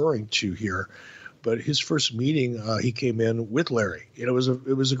referring to here, but his first meeting, he came in with Larry. It was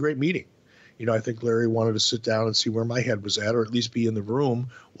a great meeting. I think Larry wanted to sit down and see where my head was at, or at least be in the room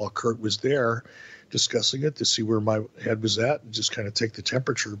while Kurt was there discussing it to see where my head was at and just kind of take the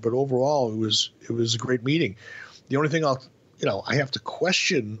temperature. But overall, it was a great meeting. The only thing I have to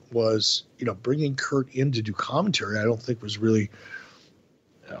question was, bringing Kurt in to do commentary, I don't think was really,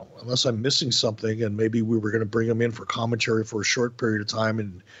 unless I'm missing something, and maybe we were going to bring him in for commentary for a short period of time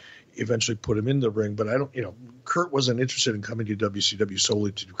and eventually put him in the ring. But I don't, Kurt wasn't interested in coming to WCW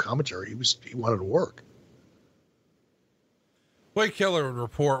solely to do commentary. He wanted to work. Wade Keller would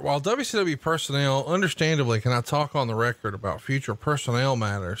report, while WCW personnel understandably cannot talk on the record about future personnel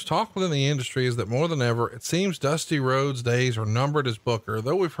matters, talk within the industry is that more than ever, it seems Dusty Rhodes' days are numbered as Booker,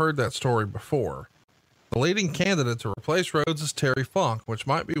 though we've heard that story before. The leading candidate to replace Rhodes is Terry Funk, which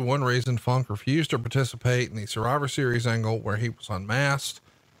might be one reason Funk refused to participate in the Survivor Series angle where he was unmasked,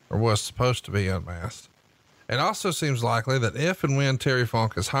 or was supposed to be unmasked. It also seems likely that if and when Terry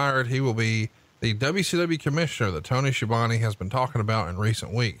Funk is hired, he will be the WCW commissioner that Tony Schiavone has been talking about in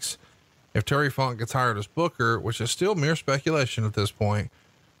recent weeks. If Terry Funk gets hired as Booker, which is still mere speculation at this point,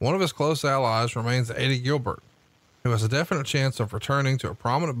 one of his close allies remains Eddie Gilbert, who has a definite chance of returning to a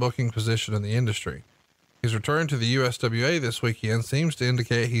prominent booking position in the industry. His return to the USWA this weekend seems to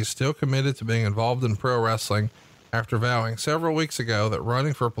indicate he's still committed to being involved in pro wrestling after vowing several weeks ago that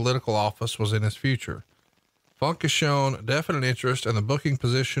running for political office was in his future. Funk has shown definite interest in the booking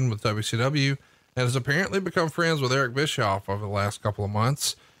position with WCW and has apparently become friends with Eric Bischoff over the last couple of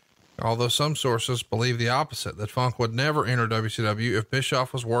months, although some sources believe the opposite, that Funk would never enter WCW if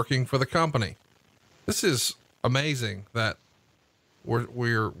Bischoff was working for the company. This is amazing that we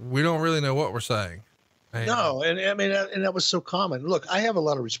don't really know what we're saying. No, and I mean, and that was so common. Look, I have a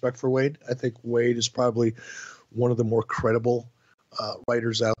lot of respect for Wade. I think Wade is probably one of the more credible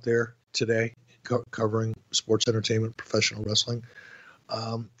writers out there today, covering sports entertainment, professional wrestling.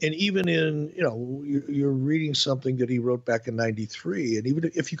 And even in, you're reading something that he wrote back in '93. And even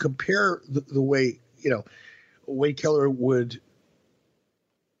if you compare the way, Wade Keller would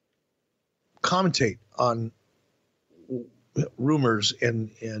commentate on rumors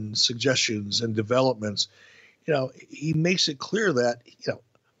and suggestions and developments, he makes it clear that,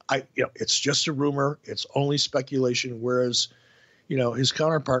 it's just a rumor. It's only speculation. Whereas, his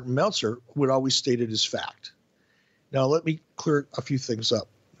counterpart Meltzer would always state it as fact. Now, let me clear a few things up.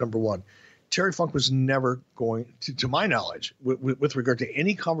 Number one, Terry Funk was never going to my knowledge, with regard to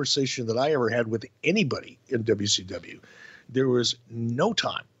any conversation that I ever had with anybody in WCW, there was no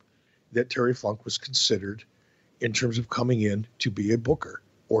time that Terry Funk was considered in terms of coming in to be a booker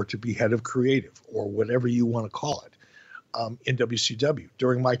or to be head of creative or whatever you want to call it, in WCW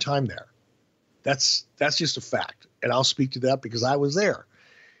during my time there. That's just a fact. And I'll speak to that because I was there.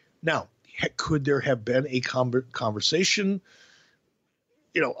 Now, could there have been a conversation,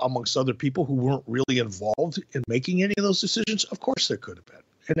 amongst other people who weren't really involved in making any of those decisions? Of course there could have been.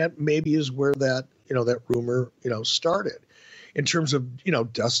 And that maybe is where that, that rumor, started. In terms of,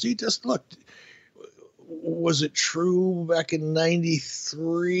 Dusty, just look, was it true back in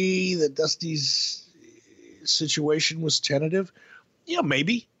 '93 that Dusty's situation was tentative? Yeah,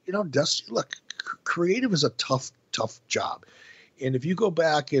 maybe. Dusty, look, creative is a tough job. And if you go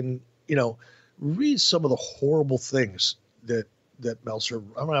back and, read some of the horrible things that Meltzer,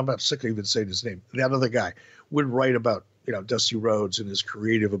 I'm not sick of even saying his name, that other guy would write about, Dusty Rhodes and his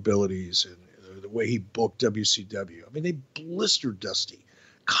creative abilities and the way he booked WCW. I mean, they blistered Dusty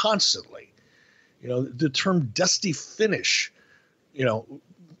constantly. The term dusty finish,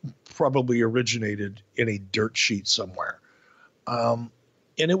 probably originated in a dirt sheet somewhere.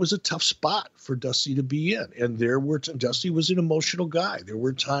 And it was a tough spot for Dusty to be in. And Dusty was an emotional guy. There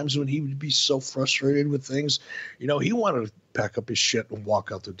were times when he would be so frustrated with things, he wanted to pack up his shit and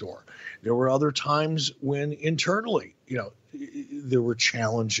walk out the door. There were other times when internally, there were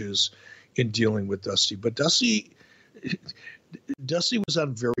challenges in dealing with Dusty. But Dusty was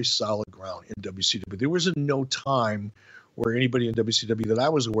on very solid ground in WCW. There was no time where anybody in WCW that I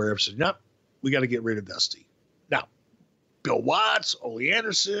was aware of said, "No, we got to get rid of Dusty." Now, Bill Watts, Ole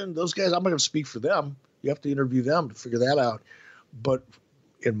Anderson, those guys, I'm not going to speak for them. You have to interview them to figure that out. But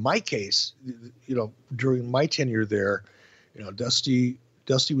in my case, during my tenure there, Dusty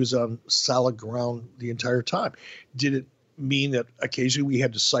was on solid ground the entire time. Did it mean that occasionally we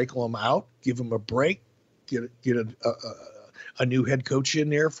had to cycle him out, give him a break, get a new head coach in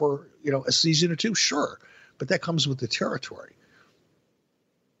there for, a season or two? Sure. But that comes with the territory.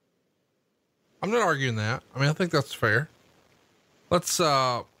 I'm not arguing that. I mean, I think that's fair. Let's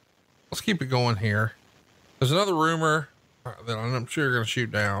keep it going here. There's another rumor that I'm sure you're going to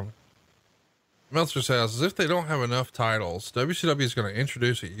shoot down. Meltzer says, as if they don't have enough titles, WCW is going to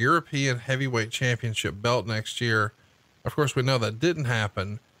introduce a European Heavyweight Championship belt next year. Of course, we know that didn't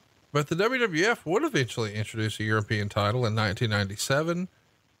happen, but the WWF would eventually introduce a European title in 1997.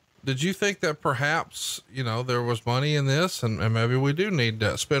 Did you think that perhaps, there was money in this and maybe we do need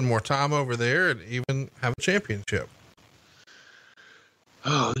to spend more time over there and even have a championship?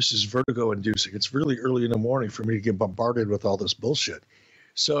 Oh, this is vertigo inducing. It's really early in the morning for me to get bombarded with all this bullshit.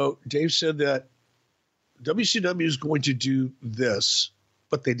 So Dave said that WCW is going to do this,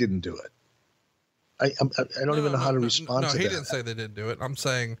 but they didn't do it. I don't even know how to respond to that. No, he didn't say they didn't do it. I'm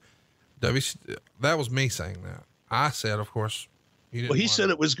saying that was me saying that. I said, of course, well, he said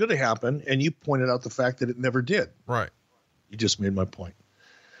it was going to happen, and you pointed out the fact that it never did. Right. You just made my point.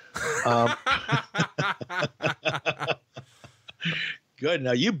 Good.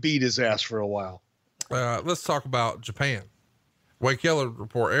 Now you beat his ass for a while. Let's talk about Japan. Wake Yellow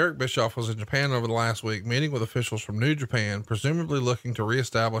report Eric Bischoff was in Japan over the last week, meeting with officials from New Japan, presumably looking to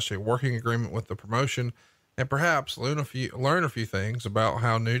reestablish a working agreement with the promotion and perhaps learn a few things about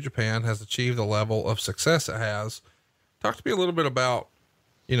how New Japan has achieved the level of success it has. Talk to me a little bit about,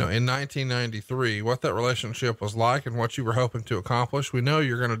 in 1993, what that relationship was like and what you were hoping to accomplish. We know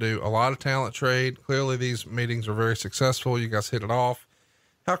you're going to do a lot of talent trade. Clearly these meetings are very successful. You guys hit it off.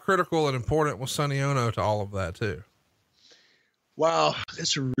 How critical and important was Sonny Ono to all of that too? Wow,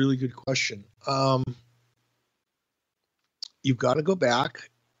 that's a really good question. You've got to go back.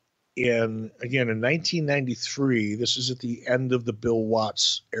 And again, in 1993, this is at the end of the Bill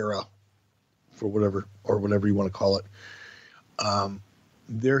Watts era, for whatever you want to call it.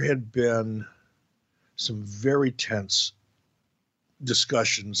 There had been some very tense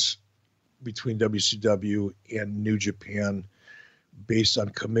discussions between WCW and New Japan based on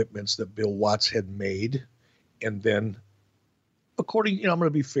commitments that Bill Watts had made. And then, according, I'm going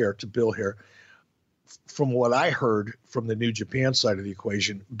to be fair to Bill here. From what I heard from the New Japan side of the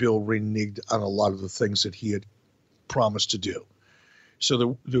equation, Bill reneged on a lot of the things that he had promised to do.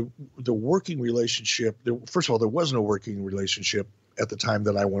 So the working relationship, first of all, there was no working relationship at the time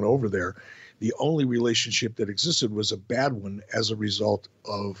that I went over there. The only relationship that existed was a bad one as a result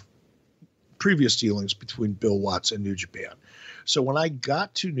of previous dealings between Bill Watts and New Japan. So when I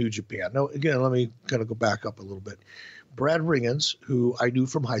got to New Japan, now again, let me kind of go back up a little bit. Brad Ringens, who I knew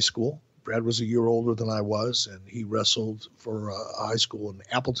from high school, Brad was a year older than I was, and he wrestled for a high school in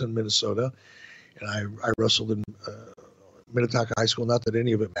Appleton, Minnesota. And I wrestled in Minnetonka High School, not that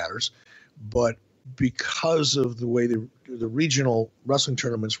any of it matters, but because of the way the regional wrestling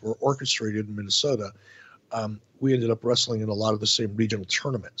tournaments were orchestrated in Minnesota, we ended up wrestling in a lot of the same regional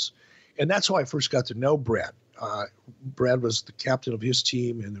tournaments. And that's how I first got to know Brad. Brad was the captain of his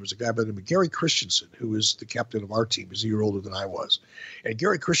team, and there was a guy by the name of Gary Christensen, who was the captain of our team. He's a year older than I was. And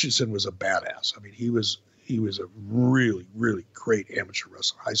Gary Christensen was a badass. I mean, he was a really, really great amateur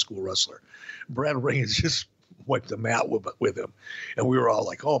wrestler, high school wrestler. Brad Ringens just wiped the mat with him. And we were all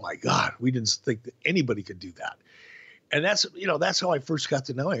like, oh my God, we didn't think that anybody could do that. And that's how I first got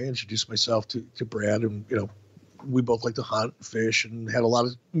to know him. I introduced myself to Brad, and, we both like to hunt, fish, and had a lot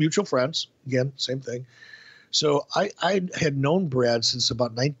of mutual friends. Again, same thing. So I had known Brad since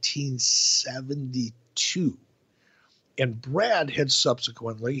about 1972. And Brad had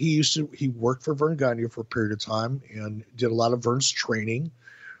subsequently, he worked for Vern Gagne for a period of time and did a lot of Vern's training,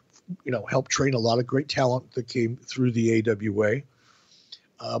 helped train a lot of great talent that came through the AWA.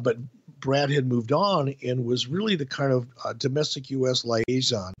 But Brad had moved on and was really the kind of domestic U.S.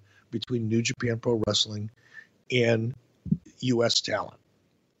 liaison between New Japan Pro Wrestling and U.S. talent.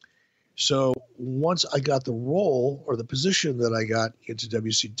 So once I got the role or the position that I got into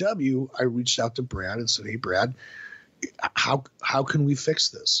WCW, I reached out to Brad and said, hey, Brad, how can we fix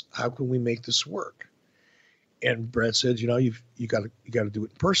this? How can we make this work? And Brad said, you got to do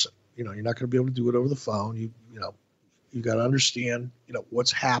it in person. You're not going to be able to do it over the phone. You got to understand,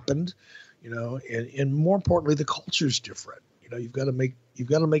 what's happened, and more importantly, the culture is different. You've got to make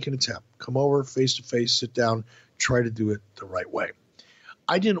an attempt. Come over face to face, sit down, try to do it the right way.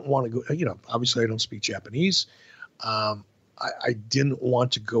 I didn't want to go, obviously I don't speak Japanese. I didn't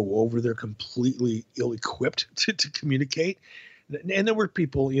want to go over there completely ill-equipped to communicate. And there were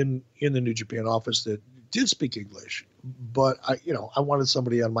people in the New Japan office that did speak English, but I wanted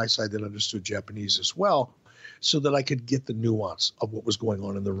somebody on my side that understood Japanese as well, so that I could get the nuance of what was going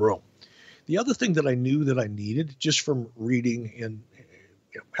on in the room. The other thing that I knew that I needed, just from reading and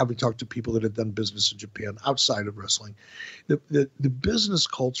having talked to people that had done business in Japan outside of wrestling, the business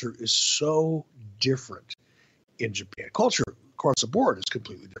culture is so different in Japan. Culture across the board is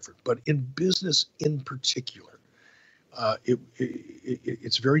completely different, but in business in particular,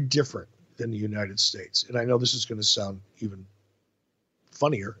 it's very different than the United States. And I know this is going to sound even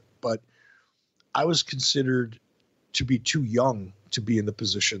funnier, but I was considered to be too young to be in the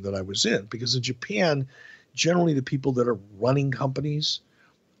position that I was in, because in Japan, generally the people that are running companies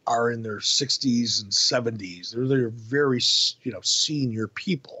are in their 60s and 70s. They're very, senior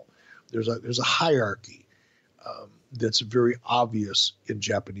people. There's a hierarchy that's very obvious in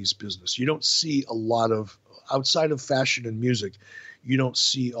Japanese business. You don't see a lot of, outside of fashion and music, you don't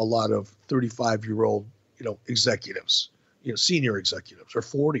see a lot of 35-year-old, executives, senior executives, or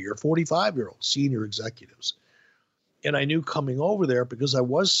 40 or 45-year-old senior executives. And I knew coming over there, because I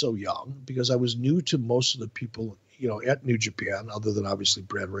was so young, because I was new to most of the people, at New Japan, other than obviously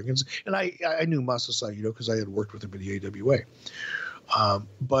Brad Ringens. And I knew Masa Saito because I had worked with him in the AWA.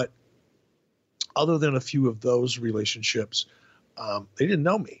 But other than a few of those relationships, they didn't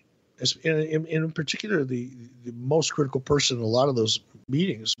know me. In particular, the most critical person in a lot of those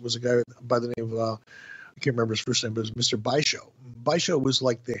meetings was a guy by the name of, I can't remember his first name, but it was Mr. Baisho. Baisho was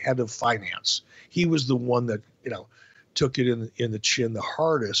like the head of finance. He was the one that, took it in the chin the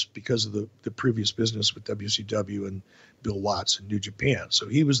hardest because of the previous business with WCW and Bill Watts in New Japan. So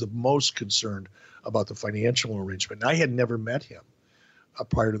he was the most concerned about the financial arrangement. And I had never met him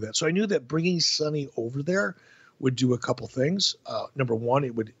prior to that. So I knew that bringing Sonny over there would do a couple things. Number one,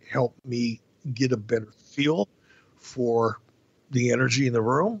 it would help me get a better feel for the energy in the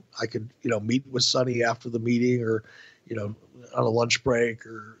room. I could, meet with Sonny after the meeting, or, on a lunch break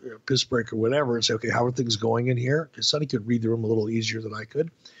or piss break or whatever, and say, okay, how are things going in here? Because Sonny could read the room a little easier than I could.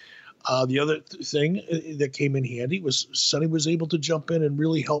 The other thing that came in handy was Sonny was able to jump in and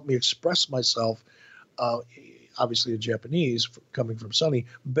really help me express myself, obviously in Japanese, coming from Sonny,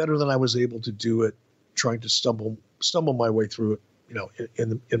 better than I was able to do it trying to stumble my way through it,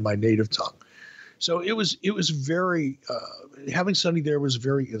 in my native tongue. So it was very, having Sonny there was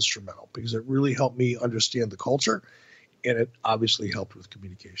very instrumental, because it really helped me understand the culture, and it obviously helped with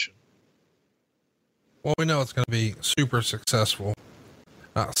communication. Well, we know it's going to be super successful.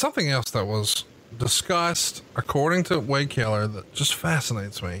 Something else that was discussed, according to Wade Keller, that just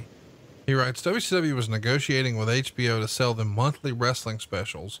fascinates me. He writes, WCW was negotiating with HBO to sell them monthly wrestling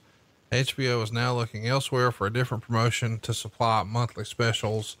specials. HBO is now looking elsewhere for a different promotion to supply monthly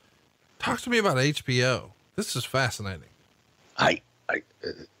specials. Talk to me about HBO. This is fascinating. Man,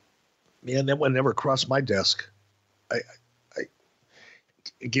 that one never crossed my desk.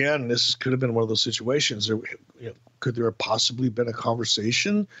 Again, this could have been one of those situations. Could there have possibly been a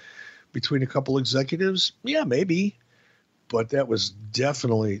conversation between a couple executives? Yeah, maybe. But that was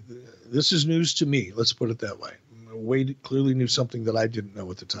definitely, this is news to me. Let's put it that way. Wade clearly knew something that I didn't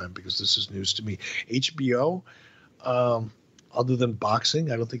know at the time, because this is news to me. HBO, other than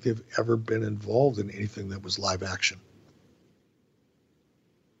boxing, I don't think they've ever been involved in anything that was live action.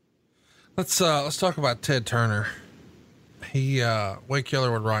 Let's talk about Ted Turner. Wade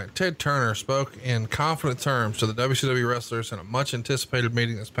Keller would write, Ted Turner spoke in confident terms to the WCW wrestlers in a much anticipated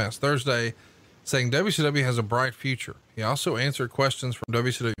meeting this past Thursday, saying WCW has a bright future. He also answered questions from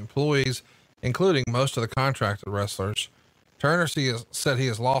WCW employees, including most of the contracted wrestlers. Turner said he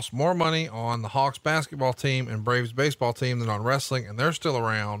has lost more money on the Hawks basketball team and Braves baseball team than on wrestling, and they're still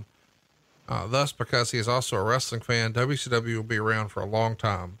around. Thus, because he is also a wrestling fan, WCW will be around for a long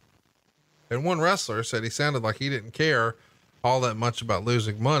time. And one wrestler said he sounded like he didn't care all that much about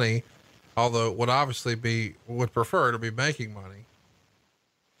losing money, although it would prefer to be making money.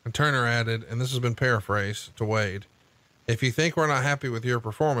 And Turner added, and this has been paraphrased to Wade, if you think we're not happy with your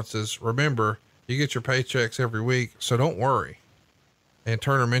performances, remember, you get your paychecks every week, so don't worry. And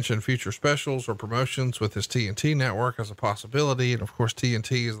Turner mentioned future specials or promotions with his TNT network as a possibility. And of course,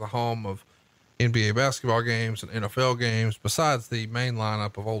 TNT is the home of NBA basketball games and NFL games, besides the main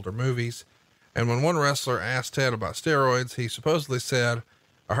lineup of older movies. And when one wrestler asked Ted about steroids, he supposedly said,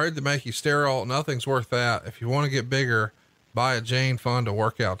 I heard they make you sterile. Nothing's worth that. If you want to get bigger, buy a Jane Fonda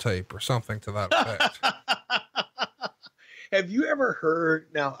workout tape or something to that effect. Have you ever heard,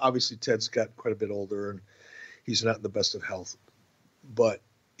 now obviously Ted's got quite a bit older and he's not in the best of health, but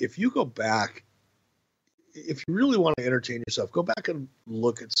if you go back, if you really want to entertain yourself, go back and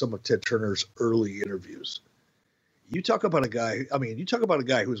look at some of Ted Turner's early interviews. You talk about a guy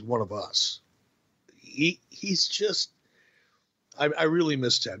who's one of us. He's just, I really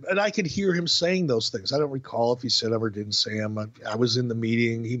miss Ted. And I could hear him saying those things. I don't recall if he said them or didn't say them. I was in the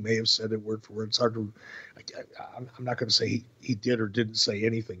meeting. He may have said it word for word. It's hard to, I'm not going to say he did or didn't say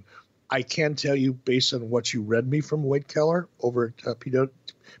anything. I can tell you, based on what you read me from Wade Keller over at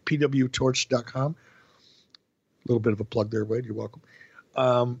pwtorch.com, a little bit of a plug there, Wade, you're welcome.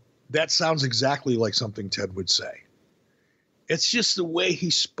 That sounds exactly like something Ted would say. It's just the way he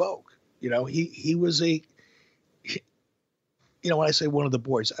spoke. He was when I say one of the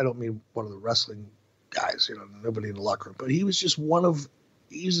boys, I don't mean one of the wrestling guys, nobody in the locker room, but he was just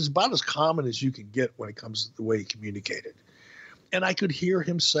he's about as common as you can get when it comes to the way he communicated. And I could hear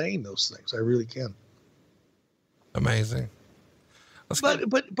him saying those things. I really can. Amazing.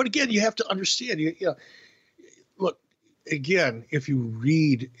 But again, you have to understand, look, again, if you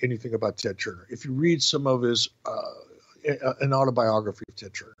read anything about Ted Turner, if you read some of his, an autobiography of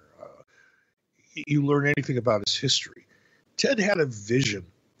Ted Turner, you learn anything about his history. Ted had a vision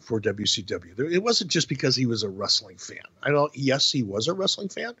for WCW. It wasn't just because he was a wrestling fan. Yes, he was a wrestling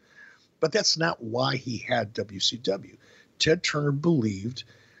fan, but that's not why he had WCW. Ted Turner believed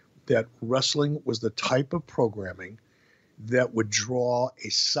that wrestling was the type of programming that would draw a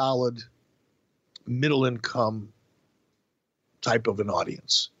solid middle income type of an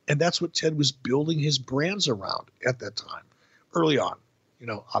audience. And that's what Ted was building his brands around at that time, early on.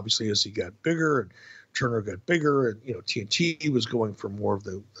 Obviously as he got bigger and Turner got bigger and, TNT was going for more of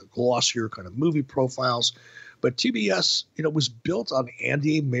the glossier kind of movie profiles. But TBS, was built on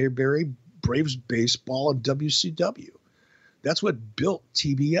Andy Mayberry, Braves baseball, and WCW. That's what built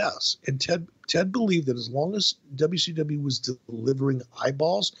TBS. And Ted believed that as long as WCW was delivering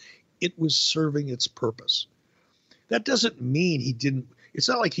eyeballs, it was serving its purpose. That doesn't mean it's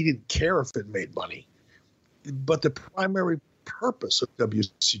not like he didn't care if it made money, but the primary purpose of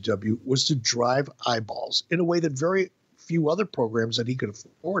WCW was to drive eyeballs in a way that very few other programs that he could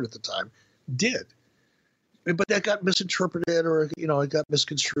afford at the time did. But that got misinterpreted, or it got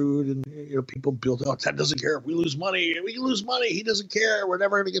misconstrued, and people built out. Ted doesn't care if we lose money. We lose money. He doesn't care. We're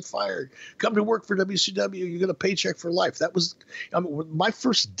never going to get fired. Come to work for WCW. You get a paycheck for life. That was my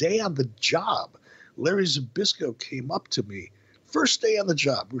first day on the job. Larry Zbyszko came up to me. First day on the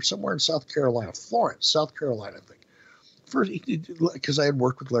job. We're somewhere in South Carolina, Florence, South Carolina, I think. First, because I had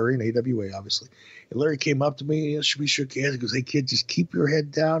worked with Larry in AWA, obviously. And Larry came up to me. We shook hands. He goes, "Hey, kid, just keep your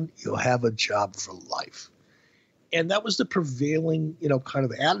head down. You'll have a job for life." And that was the prevailing, kind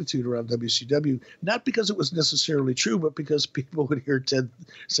of attitude around WCW, not because it was necessarily true, but because people would hear Ted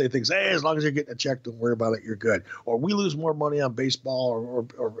say things, "Hey, as long as you're getting a check, don't worry about it, you're good." Or "We lose more money on baseball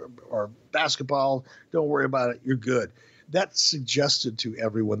or basketball, don't worry about it, you're good." That suggested to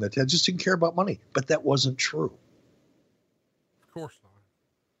everyone that Ted just didn't care about money, but that wasn't true. Of course not.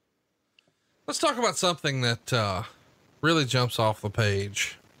 Let's talk about something that really jumps off the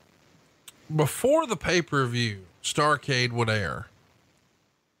page. Before the pay-per-view, Starrcade would air,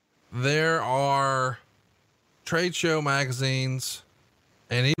 there are trade show magazines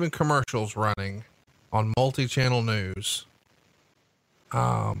and even commercials running on multi-channel news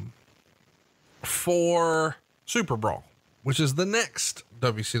for Super Brawl, which is the next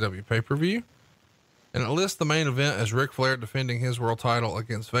WCW pay-per-view. And it lists the main event as Ric Flair defending his world title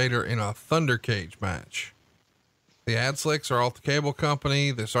against Vader in a Thunder Cage match. The ad slicks are off the cable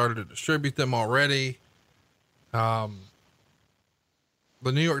company. They started to distribute them already. The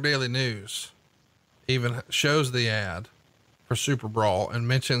New York Daily News even shows the ad for Super Brawl and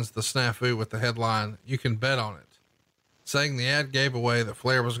mentions the snafu with the headline, "You can bet on it," saying the ad gave away that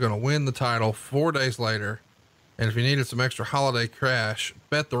Flair was going to win the title 4 days later. And if you needed some extra holiday cash,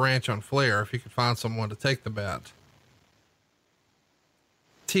 bet the ranch on Flair if you could find someone to take the bet.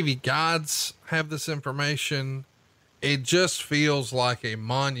 TV gods have this information. It just feels like a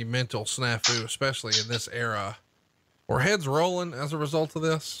monumental snafu, especially in this era. Were heads rolling as a result of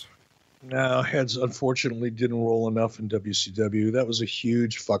this? No, heads unfortunately didn't roll enough in WCW. That was a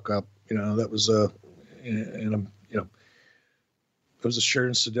huge fuck up. That was it was a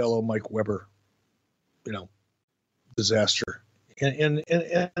Sharon Sadello, Mike Weber, disaster. And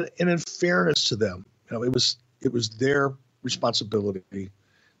in fairness to them, it was their responsibility.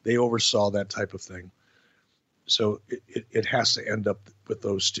 They oversaw that type of thing. So it has to end up with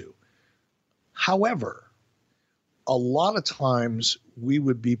those two. However, a lot of times we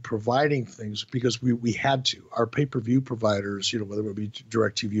would be providing things because we had to. Our pay-per-view providers, whether it be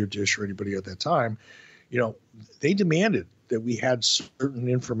DirecTV or Dish or anybody at that time, they demanded that we had certain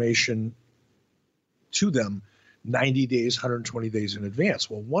information to them 90 days, 120 days in advance.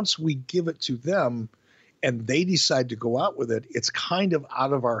 Well, once we give it to them and they decide to go out with it, it's kind of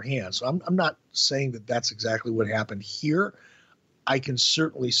out of our hands. So I'm not saying that that's exactly what happened here. I can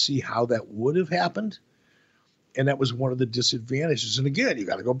certainly see how that would have happened. And that was one of the disadvantages. And again, you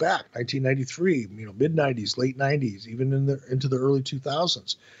got to go back 1993, mid 90s, late 90s, even into the early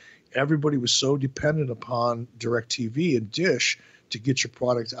 2000s. everybody was so dependent upon DirecTV and Dish to get your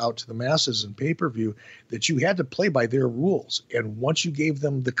product out to the masses and pay-per-view that you had to play by their rules. And once you gave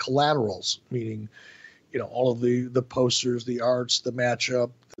them the collaterals, meaning, all of the posters, the arts, the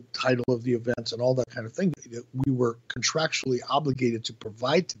matchup, the title of the event, and all that kind of thing, that we were contractually obligated to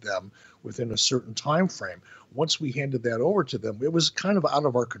provide to them within a certain time frame. Once we handed that over to them, it was kind of out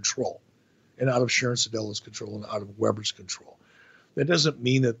of our control and out of Sharon Sadella's control and out of Weber's control. That doesn't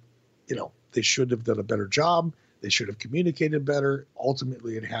mean that, they should have done a better job. They should have communicated better.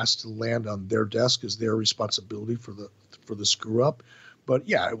 Ultimately, it has to land on their desk as their responsibility for the screw up. But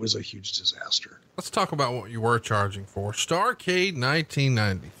yeah, it was a huge disaster. Let's talk about what you were charging for. Starrcade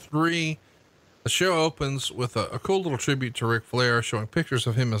 1993. The show opens with a cool little tribute to Ric Flair, showing pictures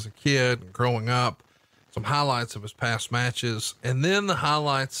of him as a kid and growing up, some highlights of his past matches, and then the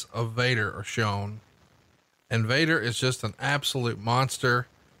highlights of Vader are shown. And Vader is just an absolute monster.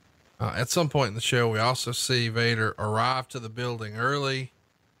 At some point in the show, we also see Vader arrive to the building early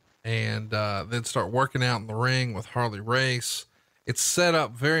and then start working out in the ring with Harley Race. It's set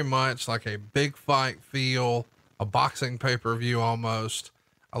up very much like a big fight feel, a boxing pay-per-view almost.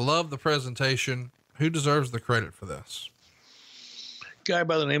 I love the presentation. Who deserves the credit for this? Guy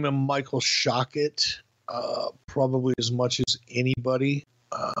by the name of Michael Shockett, probably as much as anybody.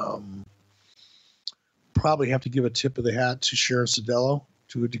 Probably have to give a tip of the hat to Sharon Sadella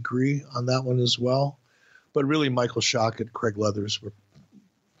to a degree on that one as well. But really, Michael Shockett, Craig Leathers were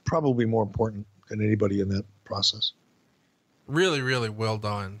probably more important than anybody in that process. Really, really well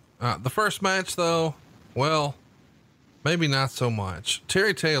done. The first match, though, well, maybe not so much.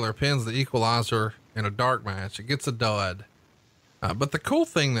 Terry Taylor pins the Equalizer in a dark match. It gets a dud. But the cool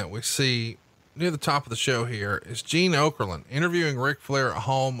thing that we see near the top of the show here is Gene Okerlund interviewing Ric Flair at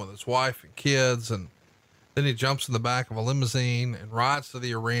home with his wife and kids. And then he jumps in the back of a limousine and rides to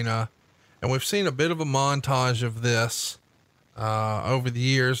the arena. And we've seen a bit of a montage of this over the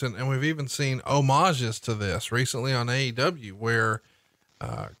years. And we've even seen homages to this recently on AEW, where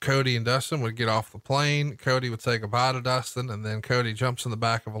Cody and Dustin would get off the plane. Cody would say goodbye to Dustin, and then Cody jumps in the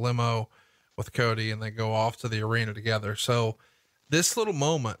back of a limo with Cody and they go off to the arena together. So this little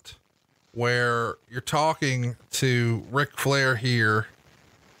moment where you're talking to Ric Flair here,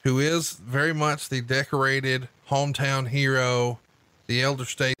 who is very much the decorated hometown hero, the elder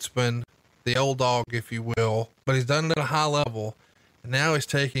statesman, the old dog, if you will, but he's done it at a high level. And now he's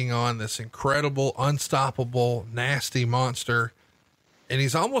taking on this incredible, unstoppable, nasty monster. And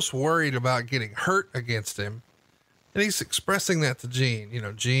he's almost worried about getting hurt against him. And he's expressing that to Gene.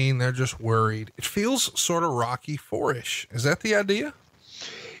 Gene, they're just worried. It feels sort of Rocky IV-ish. Is that the idea?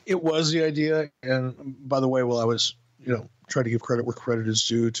 It was the idea. And by the way, while I was, trying to give credit where credit is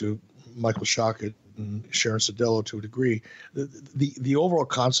due to Michael Shockett and Sharon Sadella to a degree, the overall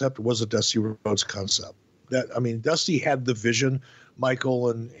concept was a Dusty Rhodes concept. Dusty had the vision.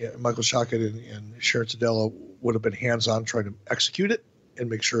 Michael Shockett and Sharon Sadella would have been hands-on trying to execute it and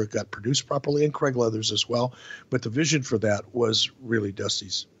make sure it got produced properly, and Craig Leathers as well. But the vision for that was really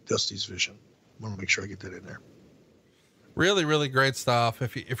Dusty's vision. I want to make sure I get that in there. Really, really great stuff.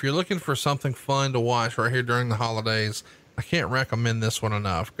 If you're looking for something fun to watch right here during the holidays, I can't recommend this one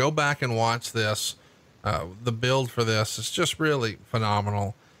enough. Go back and watch this. The build for this is just really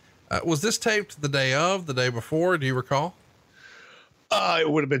phenomenal. Was this taped the day before? Do you recall?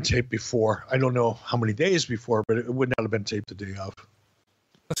 It would have been taped before. I don't know how many days before, but it would not have been taped the day of.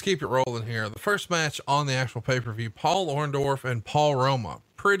 Let's keep it rolling here. The first match on the actual pay-per-view, Paul Orndorff and Paul Roma.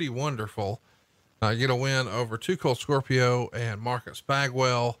 Pretty wonderful. Get a win over Too Cold Scorpio and Marcus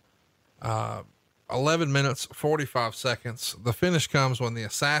Bagwell. 11 minutes, 45 seconds. The finish comes when the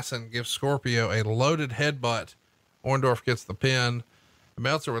assassin gives Scorpio a loaded headbutt. Orndorff gets the pin.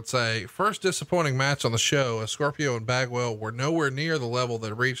 Meltzer would say, first disappointing match on the show, as Scorpio and Bagwell were nowhere near the level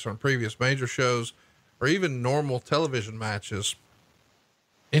that reached on previous major shows or even normal television matches.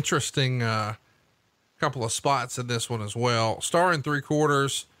 Interesting couple of spots in this one as well. Star in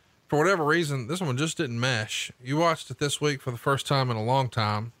 3/4. For whatever reason, this one just didn't mesh. You watched it this week for the first time in a long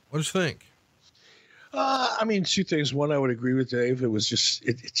time. What did you think? Two things. One, I would agree with Dave. It was just,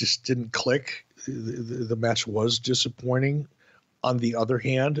 it just didn't click. The match was disappointing. On the other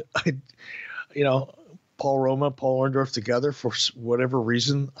hand, Paul Roma, Paul Orndorff together for whatever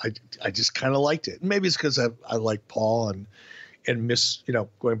reason, I just kind of liked it. Maybe it's because I like Paul and miss,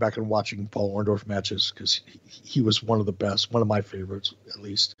 going back and watching Paul Orndorff matches, because he was one of the best, one of my favorites at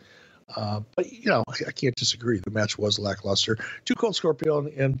least. But I can't disagree. The match was lackluster. Too Cold Scorpio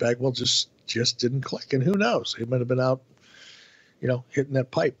and Bagwell just didn't click, and who knows? He might have been out, hitting that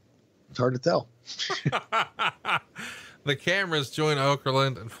pipe. It's hard to tell. The cameras join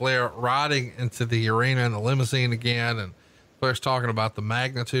Okerlund and Flair riding into the arena in the limousine again. And Flair's talking about the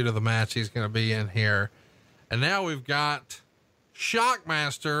magnitude of the match he's going to be in here. And now we've got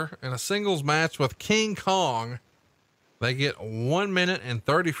Shockmaster in a singles match with King Kong. They get 1 minute and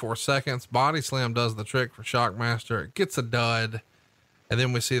 34 seconds. Body Slam does the trick for Shockmaster. It gets a dud. And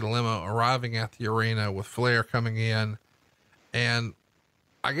then we see the limo arriving at the arena with Flair coming in. And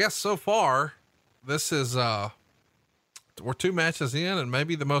I guess so far, this is, we're 2 matches in and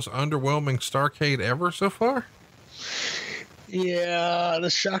maybe the most underwhelming Starrcade ever so far. Yeah, the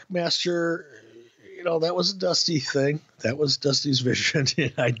Shockmaster, that was a Dusty thing. That was Dusty's vision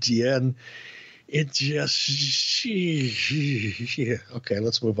and idea. And it just, yeah. Okay,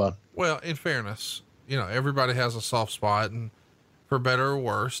 let's move on. Well, in fairness, everybody has a soft spot, and for better or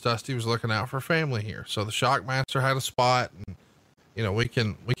worse, Dusty was looking out for family here. So the Shockmaster had a spot, and we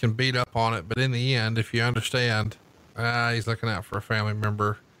can beat up on it, but in the end, if you understand, he's looking out for a family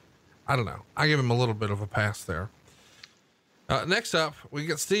member. I don't know. I give him a little bit of a pass there. Next up, we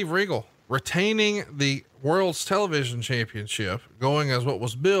get Steve Regal retaining the World's Television Championship, going as what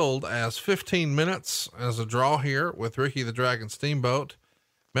was billed as 15 minutes as a draw here with Ricky the Dragon Steamboat.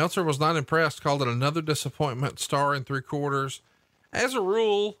 Meltzer was not impressed, called it another disappointment, star in 3/4. As a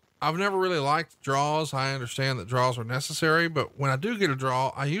rule, I've never really liked draws. I understand that draws are necessary, but when I do get a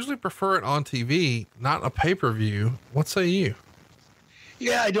draw, I usually prefer it on TV, not a pay-per-view. What say you?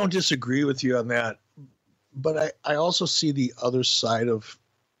 Yeah, I don't disagree with you on that, but I also see the other side of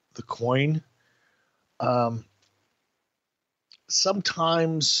the coin.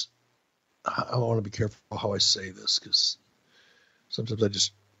 Sometimes I want to be careful how I say this, because sometimes I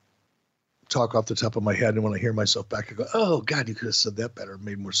just talk off the top of my head, and when I hear myself back, I go, oh God, you could have said that better. It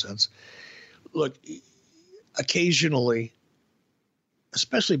made more sense. Look, occasionally,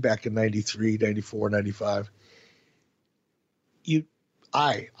 especially back in 93, 94, 95,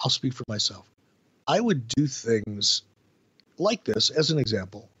 I'll speak for myself. I would do things like this, as an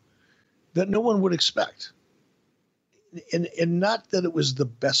example, that no one would expect. And not that it was the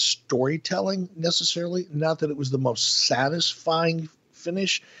best storytelling necessarily, not that it was the most satisfying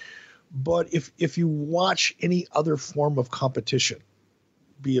finish, but if you watch any other form of competition,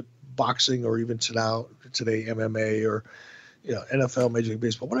 be it boxing or even today MMA or NFL, Major League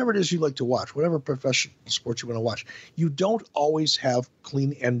Baseball, whatever it is you like to watch, whatever professional sport you want to watch, you don't always have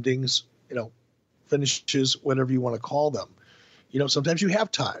clean endings, finishes, whatever you want to call them. Sometimes you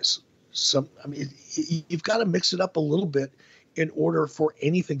have ties. You've got to mix it up a little bit in order for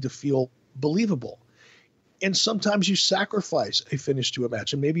anything to feel believable. And sometimes you sacrifice a finish to a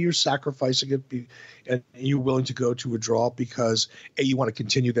match, and maybe you're sacrificing it and you're willing to go to a draw because A, you want to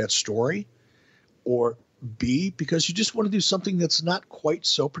continue that story, or B, because you just want to do something that's not quite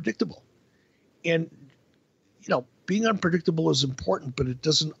so predictable. And, being unpredictable is important, but it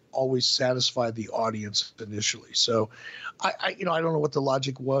doesn't always satisfy the audience initially. So I don't know what the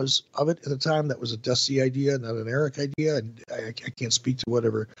logic was of it at the time. That was a Dusty idea, not an Eric idea. And I can't speak to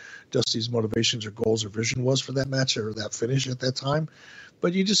whatever Dusty's motivations or goals or vision was for that match or that finish at that time.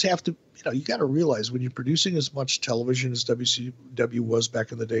 But you just have to, you got to realize when you're producing as much television as WCW was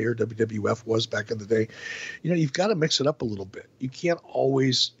back in the day or WWF was back in the day, you've got to mix it up a little bit. You can't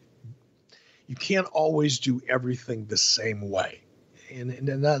always do everything the same way. And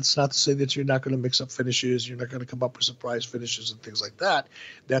that's not to say that you're not going to mix up finishes. You're not going to come up with surprise finishes and things like that.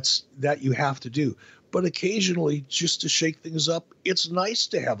 That you have to do. But occasionally, just to shake things up, it's nice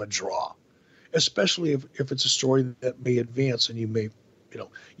to have a draw, especially if it's a story that may advance and you may,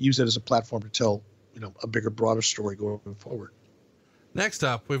 use it as a platform to tell, a bigger, broader story going forward. Next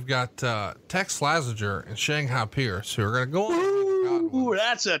up, we've got Tex Slazenger and Shanghai Pierce, who are going to go on. Ooh,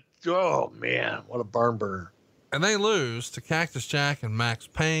 oh man, what a barn burner. And they lose to Cactus Jack and Max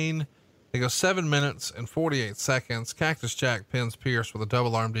Payne. They go 7 minutes and 48 seconds. Cactus Jack pins Pierce with a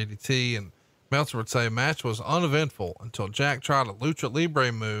double arm DDT, and Meltzer would say match was uneventful until Jack tried a lucha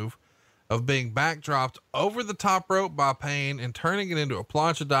libre move of being backdropped over the top rope by Payne and turning it into a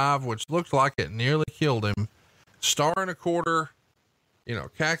plancha dive, which looked like it nearly killed him. Star and a quarter.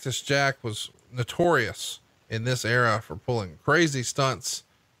 Cactus Jack was notorious in this era for pulling crazy stunts,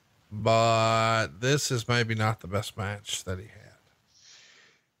 but this is maybe not the best match that he had.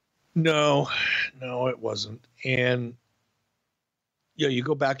 No, it wasn't. And you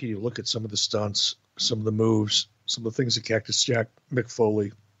go back and you look at some of the stunts, some of the moves, some of the things that Cactus Jack Mick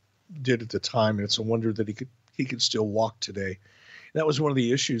Foley did at the time, and it's a wonder that he could still walk today. And that was one of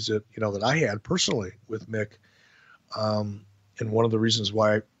the issues that that I had personally with Mick, and one of the reasons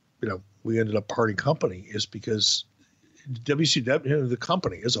why we ended up parting company is because WCW, the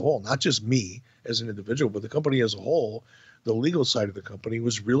company as a whole, not just me as an individual, but the company as a whole, the legal side of the company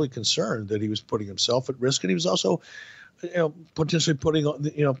was really concerned that he was putting himself at risk. And he was also, potentially putting,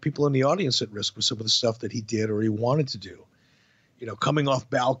 people in the audience at risk with some of the stuff that he did or he wanted to do. Coming off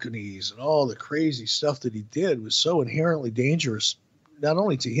balconies and all the crazy stuff that he did was so inherently dangerous, not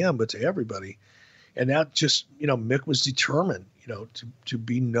only to him, but to everybody. And that just, Mick was determined, to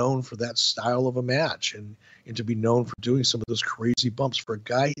be known for that style of a match and to be known for doing some of those crazy bumps for a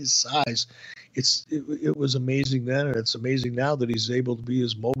guy his size. It was amazing then. And it's amazing now that he's able to be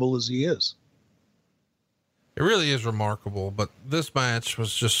as mobile as he is. It really is remarkable, but this match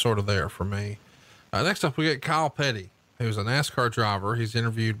was just sort of there for me. Next up, we get Kyle Petty, who's a NASCAR driver. He's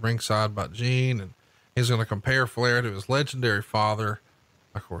interviewed ringside by Gene, and he's going to compare Flair to his legendary father,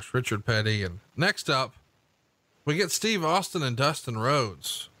 of course, Richard Petty. And next up, we get Steve Austin and Dustin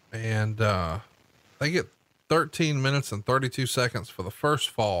Rhodes, and they get 13 minutes and 32 seconds for the first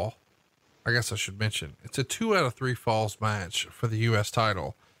fall. I guess I should mention it's a 2 out of 3 falls match for the U.S.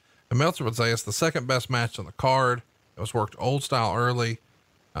 title. And Meltzer would say it's the second best match on the card. It was worked old style early.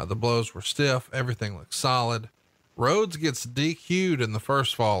 The blows were stiff. Everything looked solid. Rhodes gets DQ'd in the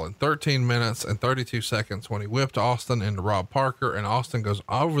first fall in 13 minutes and 32 seconds when he whipped Austin into Rob Parker, and Austin goes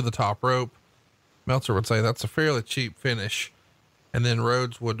over the top rope. Meltzer would say that's a fairly cheap finish. And then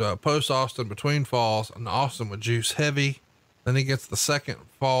Rhodes would post Austin between falls, and Austin would juice heavy. Then he gets the second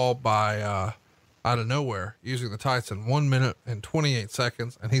fall by out of nowhere using the tights in 1 minute and 28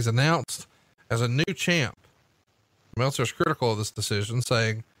 seconds. And he's announced as a new champ. Meltzer's critical of this decision,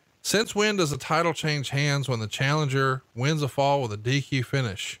 saying, "Since when does a title change hands when the challenger wins a fall with a DQ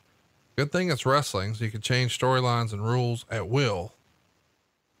finish? Good thing it's wrestling, so you can change storylines and rules at will."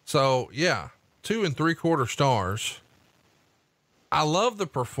 So yeah, 2 3/4 stars. I love the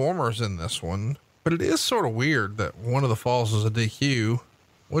performers in this one, but it is sort of weird that one of the falls is a DQ.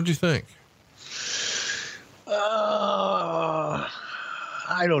 What'd you think?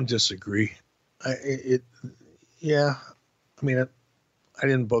 I don't disagree. I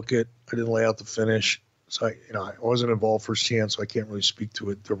didn't book it. I didn't lay out the finish. So I wasn't involved firsthand, so I can't really speak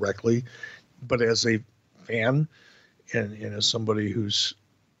to it directly, but as a fan and as somebody who's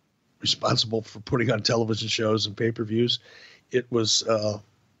responsible for putting on television shows and pay-per-views, it was a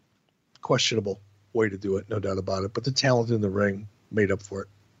questionable way to do it. No doubt about it, but the talent in the ring made up for it.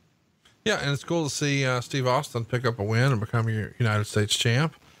 Yeah. And it's cool to see Steve Austin pick up a win and become your United States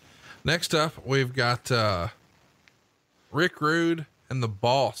champ. Next up, we've got Rick Rude and the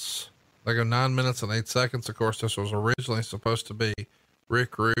Boss. They go 9 minutes and 8 seconds. Of course, this was originally supposed to be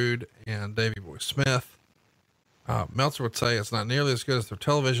Rick Rude and Davey Boy Smith. Meltzer would say it's not nearly as good as their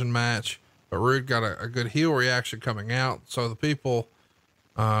television match, but Rude got a good heel reaction coming out. So the people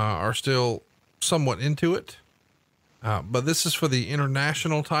are still somewhat into it. But this is for the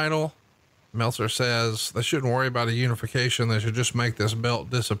international title. Meltzer says they shouldn't worry about a unification. They should just make this belt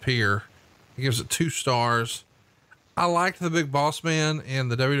disappear. He gives it 2 stars. I liked the Big Boss Man in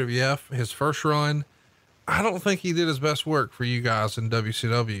the WWF, his first run. I don't think he did his best work for you guys in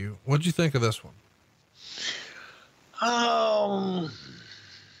WCW. What'd you think of this one? I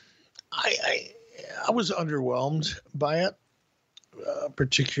was underwhelmed by it,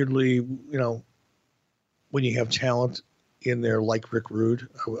 particularly, when you have talent in there like Rick Rude.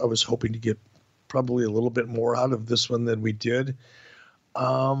 I was hoping to get probably a little bit more out of this one than we did.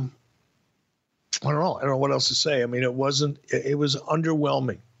 I don't know. I don't know what else to say. I mean, it was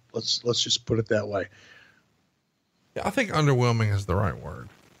underwhelming. Let's just put it that way. Yeah, I think underwhelming is the right word.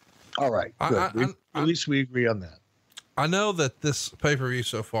 All right. Good. At least we agree on that. I know that this pay-per-view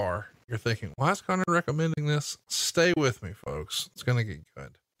so far, you're thinking, why is Connor recommending this? Stay with me, folks. It's going to get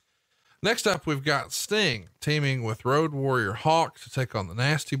good. Next up, we've got Sting teaming with Road Warrior Hawk to take on the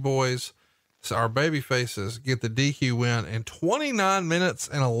Nasty Boys. So our baby faces get the DQ win in 29 minutes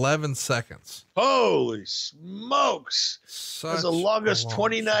and 11 seconds. Holy smokes. That's the longest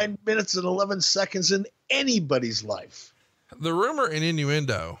 29 minutes and 11 seconds in anybody's life. The rumor and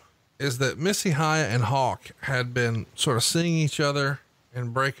innuendo is that Missy Hyatt and Hawk had been sort of seeing each other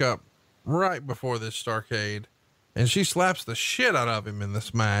and break up right before this Starrcade, and she slaps the shit out of him in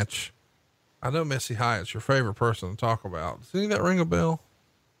this match. I know Missy Hyatt's your favorite person to talk about. Does any of that ring a bell?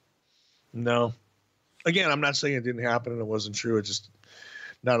 No. Again, I'm not saying it didn't happen and it wasn't true. It's just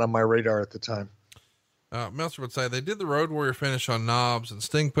not on my radar at the time. Meltzer would say they did the Road Warrior finish on Knobs and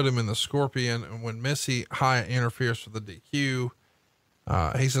Sting put him in the Scorpion. And when Missy Hyatt interferes for the DQ,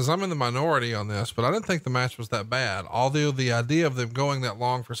 he says, I'm in the minority on this, but I didn't think the match was that bad. Although the idea of them going that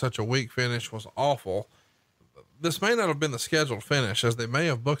long for such a weak finish was awful. this may not have been the scheduled finish, as they may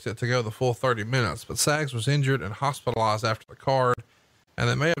have booked it to go the full 30 minutes, but Sags was injured and hospitalized after the card, and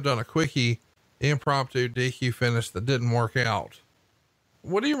they may have done a quickie impromptu DQ finish that didn't work out.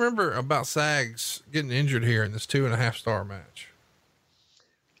 What do you remember about Sags getting injured here in this 2.5 star match?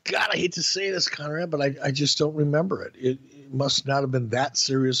 God, I hate to say this, Conrad, but I just don't remember it. It must not have been that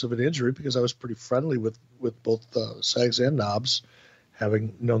serious of an injury, because I was pretty friendly with both Sags and Knobs,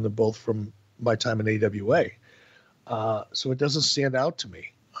 having known them both from my time in AWA. So it doesn't stand out to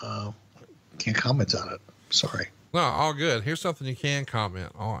me. Can't comment on it. Sorry. No, all good. Here's something you can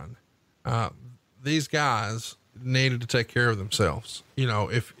comment on. These guys needed to take care of themselves. You know,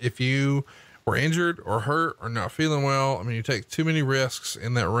 if you were injured or hurt or not feeling well, I mean, you take too many risks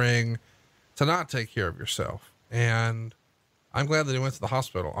in that ring to not take care of yourself. And I'm glad that he went to the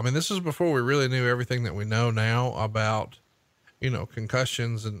hospital. I mean, this is before we really knew everything that we know now about, you know,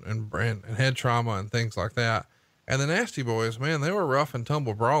 concussions and head trauma and things like that. And the Nasty Boys, man, they were rough and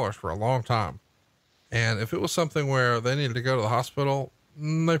tumble brawlers for a long time. And if it was something where they needed to go to the hospital,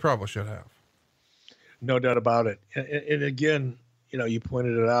 they probably should have. No doubt about it. And again, you know, you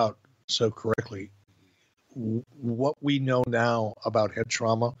pointed it out so correctly. What we know now about head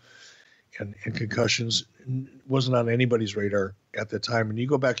trauma and concussions wasn't on anybody's radar at the time. And you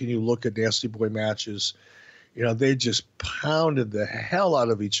go back and you look at Nasty Boy matches, you know, they just pounded the hell out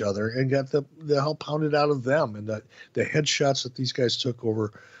of each other and got the hell pounded out of them. And the headshots that these guys took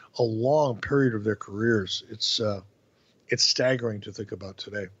over a long period of their careers, it's staggering to think about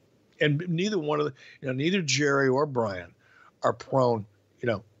today. And neither one of neither Jerry or Brian are prone, you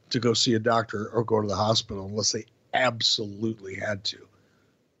know, to go see a doctor or go to the hospital unless they absolutely had to.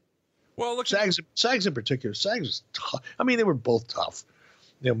 Well, look, Sags in particular, Sags was tough. I mean, they were both tough,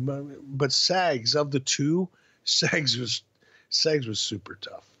 you know, but Sags, of the two, Sags was super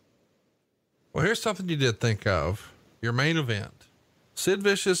tough. well, here's something you did think of. Your main event. Sid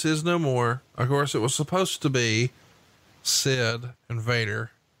Vicious is no more. Of course, it was supposed to be Sid and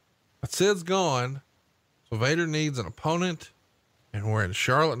Vader, but Sid's gone. So Vader needs an opponent, and we're in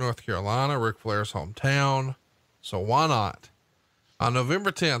Charlotte, North Carolina, Ric Flair's hometown. So why not? On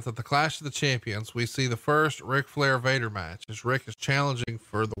November 10th at the Clash of the Champions, we see the first Ric Flair Vader match as Ric is challenging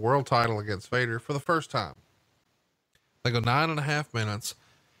for the world title against Vader for the first time. They go 9.5 minutes.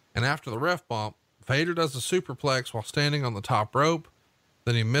 And after the ref bump, Vader does a superplex while standing on the top rope.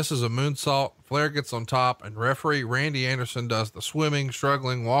 Then he misses a moonsault. Flair gets on top, and referee Randy Anderson does the swimming,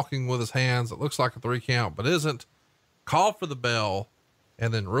 struggling, walking with his hands. It looks like a 3 count, but isn't. Call for the bell,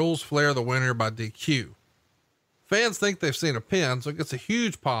 and then rules Flair the winner by DQ. Fans think they've seen a pin, so it gets a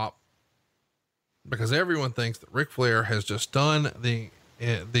huge pop because everyone thinks that Ric Flair has just done the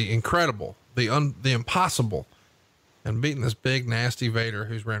incredible, the impossible, and beaten this big nasty Vader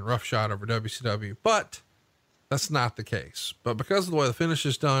who's ran roughshod over WCW. But that's not the case. But because of the way the finish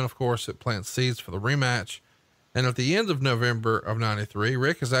is done, of course, it plants seeds for the rematch. And at the end of November of 93,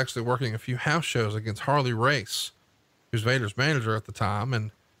 Rick is actually working a few house shows against Harley Race, who's Vader's manager at the time,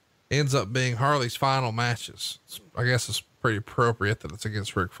 and ends up being Harley's final matches. I guess it's pretty appropriate that it's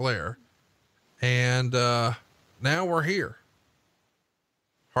against Ric Flair. And now we're here.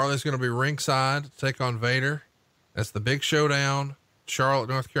 Harley's going to be ringside to take on Vader. That's the big showdown, Charlotte,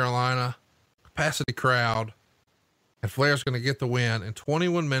 North Carolina, capacity crowd. And Flair's going to get the win in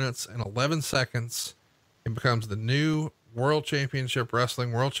 21 minutes and 11 seconds. He becomes the new World Championship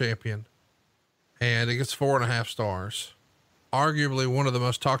Wrestling World Champion. And it gets 4.5 stars. Arguably one of the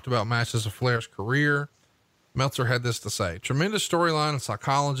most talked about matches of Flair's career. Meltzer had this to say: tremendous storyline and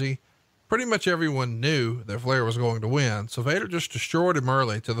psychology. Pretty much everyone knew that Flair was going to win, so Vader just destroyed him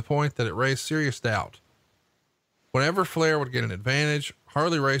early to the point that it raised serious doubt. Whenever Flair would get an advantage,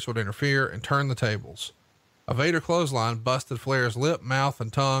 Harley Race would interfere and turn the tables. A Vader clothesline busted Flair's lip, mouth,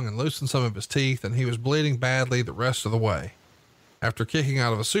 and tongue and loosened some of his teeth, and he was bleeding badly the rest of the way. After kicking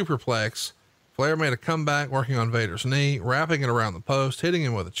out of a superplex, Flair made a comeback working on Vader's knee, wrapping it around the post, hitting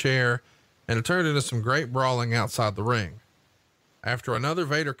him with a chair, and it turned into some great brawling outside the ring. After another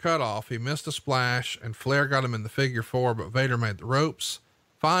Vader cutoff, he missed a splash, and Flair got him in the figure 4, but Vader made the ropes.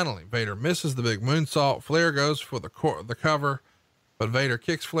 Finally, Vader misses the big moonsault. Flair goes for the cover, but Vader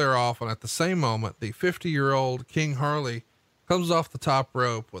kicks Flair off, and at the same moment, the 50-year-old King Harley comes off the top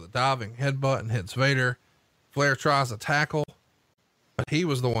rope with a diving headbutt and hits Vader. Flair tries a tackle, but he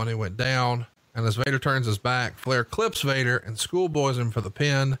was the one who went down. And as Vader turns his back, Flair clips Vader and schoolboys him for the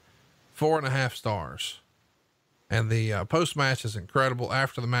pin. 4.5 stars. And the post match is incredible.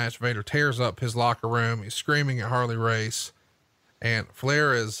 After the match, Vader tears up his locker room. He's screaming at Harley Race, and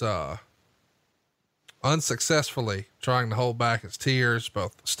Flair is unsuccessfully trying to hold back his tears.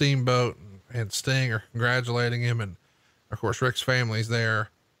 Both Steamboat and Sting are congratulating him. And of course, Rick's family's there.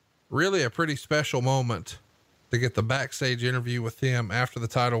 Really a pretty special moment to get the backstage interview with him after the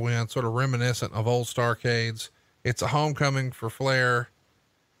title win, sort of reminiscent of old Starrcades. It's a homecoming for Flair.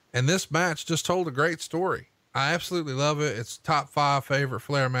 And this match just told a great story. I absolutely love it. It's top 5 favorite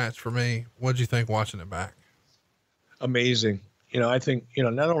Flair match for me. What'd you think watching it back? Amazing. I think,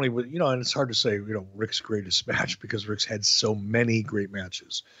 not only with, and it's hard to say, Rick's greatest match because Rick's had so many great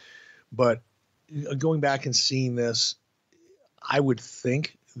matches, but going back and seeing this, I would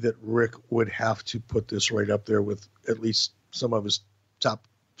think that Rick would have to put this right up there with at least some of his top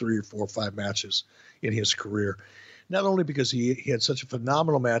 3 or 4 or 5 matches in his career. Not only because he had such a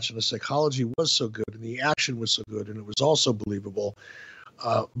phenomenal match and the psychology was so good and the action was so good and it was also believable.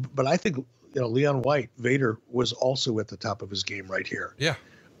 But I think, Leon White, Vader, was also at the top of his game right here. Yeah.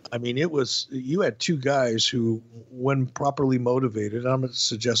 I mean, you had 2 guys who, when properly motivated, I'm not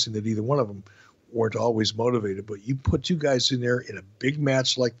suggesting that either one of them weren't always motivated, but you put 2 guys in there in a big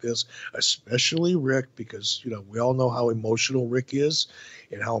match like this, especially Rick, because, we all know how emotional Rick is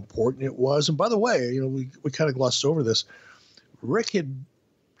and how important it was. And by the way, we kind of glossed over this. Rick had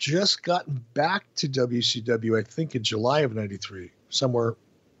just gotten back to WCW, I think in July of 93, somewhere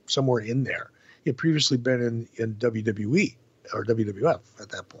in there. He had previously been in WWE or WWF at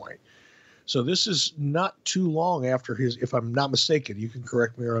that point. So this is not too long after his, if I'm not mistaken, you can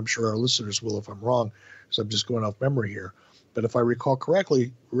correct me, or I'm sure our listeners will if I'm wrong, so I'm just going off memory here. But if I recall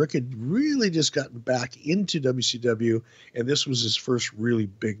correctly, Rick had really just gotten back into WCW, and this was his first really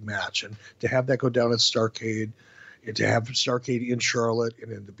big match. And to have that go down at Starrcade, and to have Starrcade in Charlotte,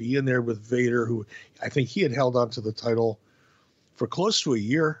 and then to be in there with Vader, who I think he had held on to the title for close to a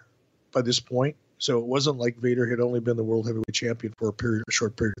year by this point. So it wasn't like Vader had only been the world heavyweight champion for a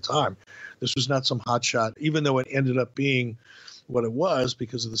short period of time. This was not some hot shot, even though it ended up being what it was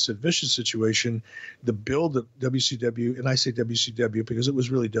because of the Sid Vicious situation. The build of WCW, and I say WCW because it was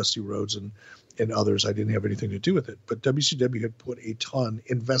really Dusty Rhodes and others. I didn't have anything to do with it, but WCW had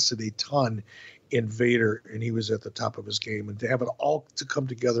invested a ton in Vader, and he was at the top of his game. And to have it all to come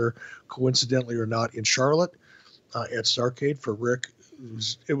together, coincidentally or not, in Charlotte at Starrcade for Rick,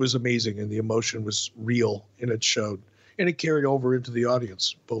 it was amazing, and the emotion was real, and it showed, and it carried over into the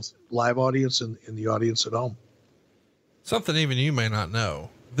audience, both live audience and the audience at home. Something even you may not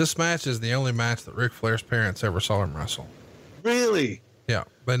know. This match is the only match that Ric Flair's parents ever saw him wrestle. Really? Yeah.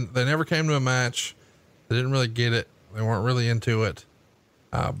 They never came to a match. They didn't really get it. They weren't really into it.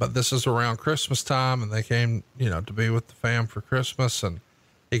 But this is around Christmas time, and they came, to be with the fam for Christmas, and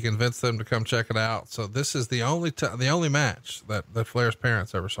he convinced them to come check it out. So this is the only match that Flair's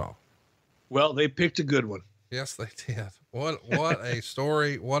parents ever saw. Well, they picked a good one. Yes, they did. What a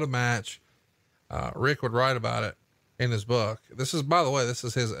story. What a match. Rick would write about it in his book. This is, by the way, this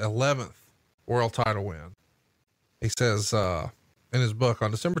is his 11th world title win. He says, in his book,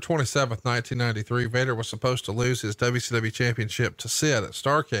 on December 27th, 1993, Vader was supposed to lose his WCW championship to Sid at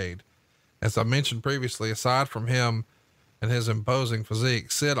Starrcade. As I mentioned previously, aside from him and his imposing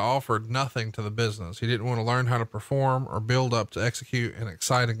physique, Sid offered nothing to the business. He didn't want to learn how to perform or build up to execute an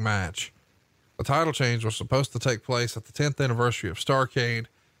exciting match. The title change was supposed to take place at the 10th anniversary of Starrcade,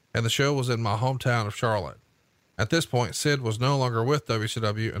 and the show was in my hometown of Charlotte. At this point, Sid was no longer with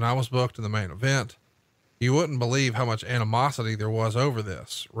WCW, and I was booked in the main event. You wouldn't believe how much animosity there was over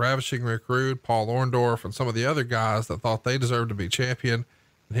this. Ravishing Rick Rude, Paul Orndorff, and some of the other guys that thought they deserved to be champion,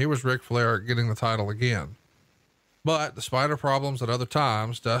 and here was Ric Flair getting the title again. But despite our problems at other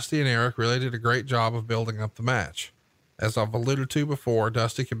times, Dusty and Eric really did a great job of building up the match. As I've alluded to before,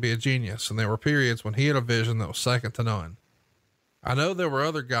 Dusty could be a genius, and there were periods when he had a vision that was second to none. I know there were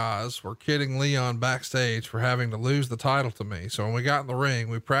other guys were kidding Leon backstage for having to lose the title to me. So when we got in the ring,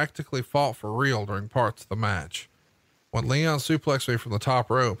 we practically fought for real during parts of the match. When Leon suplexed me from the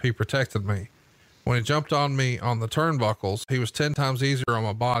top rope, he protected me. When he jumped on me on the turnbuckles, he was 10 times easier on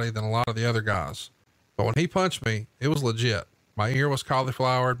my body than a lot of the other guys. But when he punched me, it was legit. My ear was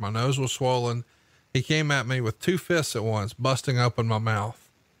cauliflowered. My nose was swollen. He came at me with 2 fists at once, busting open my mouth.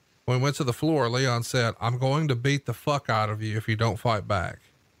 When we went to the floor, Leon said, "I'm going to beat the fuck out of you if you don't fight back."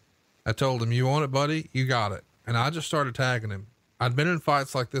 I told him, "You want it, buddy? You got it." And I just started tagging him. I'd been in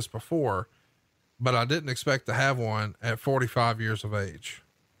fights like this before, but I didn't expect to have one at 45 years of age.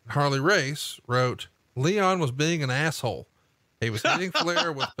 Harley Race wrote, "Leon was being an asshole. He was hitting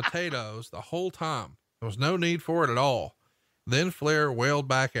Flair with potatoes the whole time. There was no need for it at all. Then Flair wailed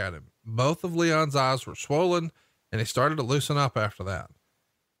back at him. Both of Leon's eyes were swollen, and he started to loosen up after that."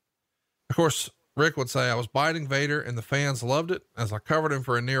 Of course, Rick would say, I was biting Vader and the fans loved it. As I covered him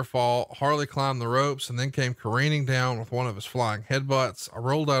for a near fall, Harley climbed the ropes and then came careening down with one of his flying headbutts. I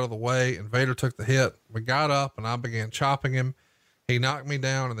rolled out of the way and Vader took the hit. We got up and I began chopping him. He knocked me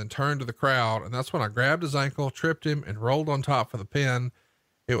down and then turned to the crowd. And that's when I grabbed his ankle, tripped him and rolled on top for the pin.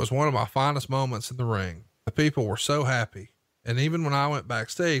 It was one of my finest moments in the ring. The people were so happy. And even when I went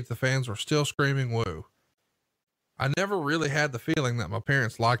backstage, the fans were still screaming woo. I never really had the feeling that my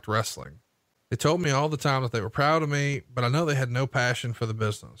parents liked wrestling. They told me all the time that they were proud of me, but I know they had no passion for the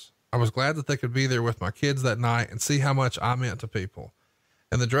business. I was glad that they could be there with my kids that night and see how much I meant to people.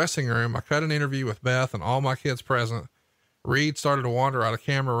 In the dressing room, I cut an interview with Beth and all my kids present. Reed started to wander out of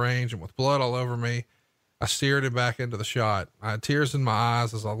camera range, and with blood all over me, I steered him back into the shot. I had tears in my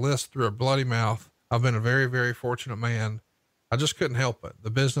eyes as I lisped through a bloody mouth. I've been a very, very fortunate man. I just couldn't help it. The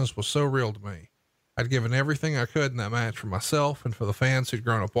business was so real to me. I'd given everything I could in that match for myself and for the fans who'd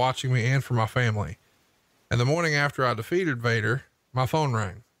grown up watching me and for my family. And the morning after I defeated Vader, my phone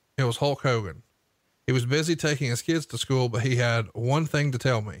rang. It was Hulk Hogan. He was busy taking his kids to school, but he had one thing to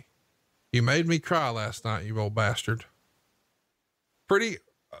tell me. You made me cry last night, you old bastard. Pretty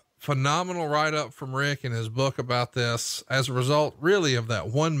phenomenal write-up from Rick in his book about this. As a result, really, of that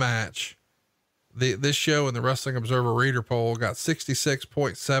one match, this show in the Wrestling Observer reader poll got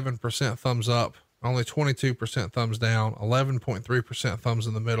 66.7% thumbs up, only 22% thumbs down, 11.3% thumbs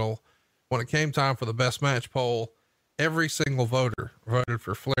in the middle. When it came time for the best match poll, every single voter voted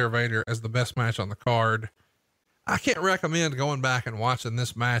for Flair Vader as the best match on the card. I can't recommend going back and watching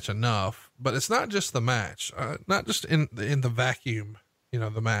this match enough, but it's not just the match, not just in the vacuum,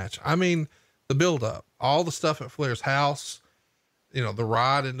 the match. I mean, the build up, all the stuff at Flair's house, the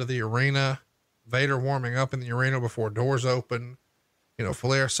ride into the arena, Vader warming up in the arena before doors open,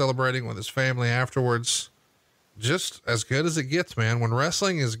 Flair celebrating with his family afterwards. Just as good as it gets, man. When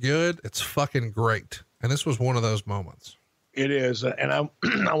wrestling is good, it's fucking great. And this was one of those moments. It is. And I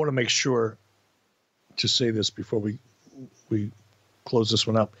want to make sure to say this before we close this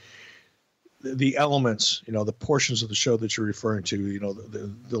one up. The elements, the portions of the show that you're referring to,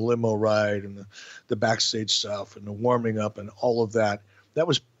 the limo ride and the backstage stuff and the warming up and all of that, that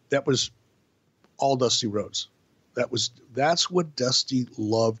was all Dusty Rhodes. That's what Dusty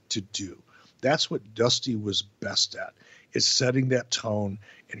loved to do. That's what Dusty was best at, is setting that tone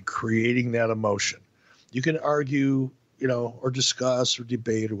and creating that emotion. You can argue, or discuss or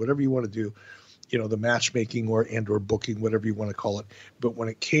debate or whatever you want to do, the matchmaking or booking, whatever you want to call it. But when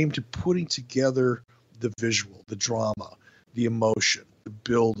it came to putting together the visual, the drama, the emotion, the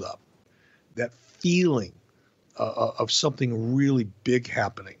buildup, that feeling of something really big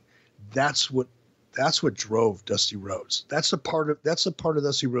happening, that's what drove Dusty Rhodes. That's the part of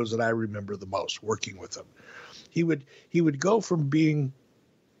Dusty Rhodes that I remember the most, working with him. He would go from being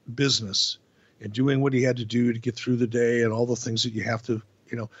business and doing what he had to do to get through the day and all the things that you have to,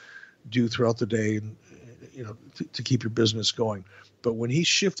 do throughout the day and, to keep your business going. But when he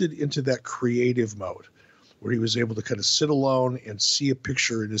shifted into that creative mode where he was able to kind of sit alone and see a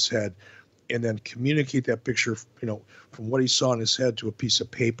picture in his head and then communicate that picture, from what he saw in his head to a piece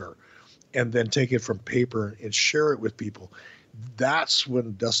of paper, and then take it from paper and share it with people. That's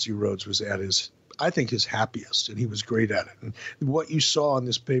when Dusty Rhodes was at his happiest, and he was great at it. And what you saw on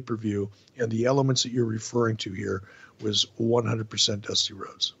this pay-per-view and the elements that you're referring to here was 100% Dusty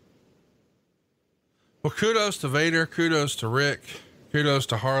Rhodes. Well, kudos to Vader, kudos to Rick, kudos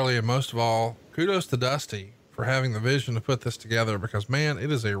to Harley, and most of all, kudos to Dusty for having the vision to put this together, because man,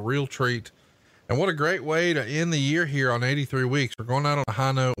 it is a real treat. And what a great way to end the year here on 83 weeks. We're going out on a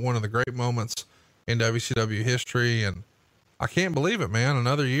high note, one of the great moments in WCW history. And I can't believe it, man.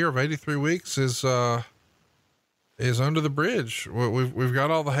 Another year of 83 weeks is under the bridge. We've got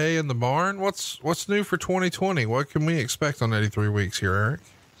all the hay in the barn. What's new for 2020? What can we expect on 83 weeks here, Eric?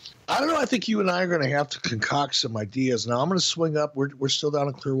 I don't know. I think you and I are going to have to concoct some ideas. Now I'm going to swing up. We're still down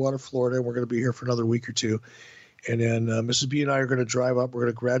in Clearwater, Florida, and we're going to be here for another week or two. And then Mrs. B and I are going to drive up. We're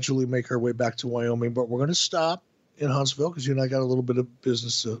going to gradually make our way back to Wyoming, but we're going to stop in Huntsville because you and I got a little bit of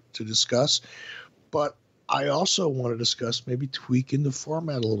business to discuss. But I also want to discuss maybe tweaking the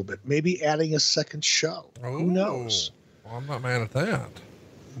format a little bit, maybe adding a second show. Ooh, who knows? Well, I'm not mad at that.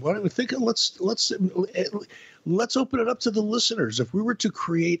 What are we thinking? Let's open it up to the listeners. If we were to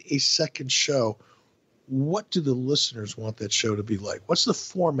create a second show, what do the listeners want that show to be like? What's the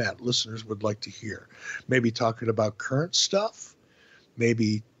format listeners would like to hear? Maybe talking about current stuff,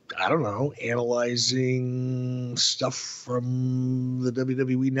 maybe, I don't know, analyzing stuff from the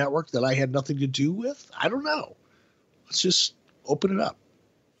WWE network that I had nothing to do with. I don't know. Let's just open it up.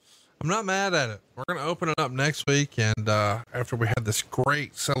 I'm not mad at it. We're going to open it up next week. And, after we had this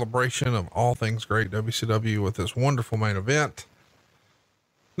great celebration of all things great WCW with this wonderful main event,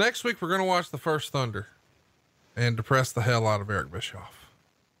 next week, we're going to watch the First Thunder and depress the hell out of Eric Bischoff.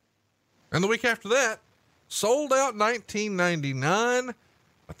 And the week after that, Sold Out 1999.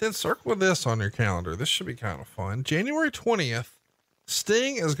 But then circle this on your calendar. This should be kind of fun. January 20th,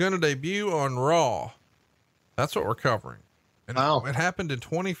 Sting is going to debut on Raw. That's what we're covering. And wow. It happened in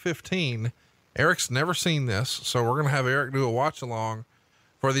 2015. Eric's never seen this, so we're going to have Eric do a watch along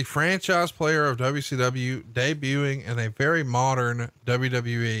for the franchise player of WCW debuting in a very modern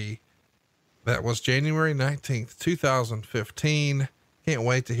WWE. That was January 19th, 2015. Can't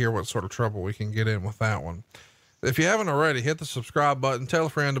wait to hear what sort of trouble we can get in with that one. If you haven't already, hit the subscribe button, tell a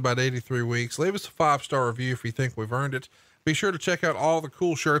friend about 83 weeks, leave us a 5-star review if you think we've earned it. Be sure to check out all the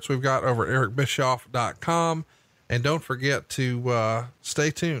cool shirts we've got over at ericbischoff.com. And don't forget to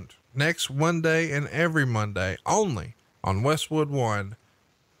stay tuned next Monday and every Monday only on Westwood One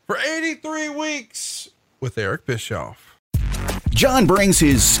for 83 weeks with Eric Bischoff. John brings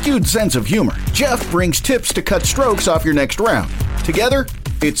his skewed sense of humor. Jeff brings tips to cut strokes off your next round. Together,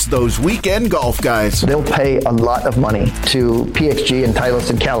 it's those weekend golf guys. They'll pay a lot of money to PXG and Titleist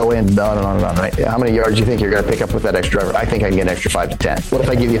and Callaway and on and on and on, right? How many yards do you think you're going to pick up with that extra driver? I think I can get an extra 5 to 10. What if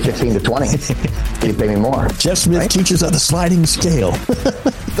I give you 15 to 20? You pay me more. Jeff Smith, right? Teaches on the sliding scale.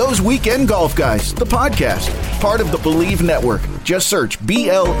 Those Weekend Golf Guys, the podcast, part of the Believe Network. Just search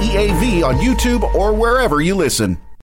BLEAV on YouTube or wherever you listen.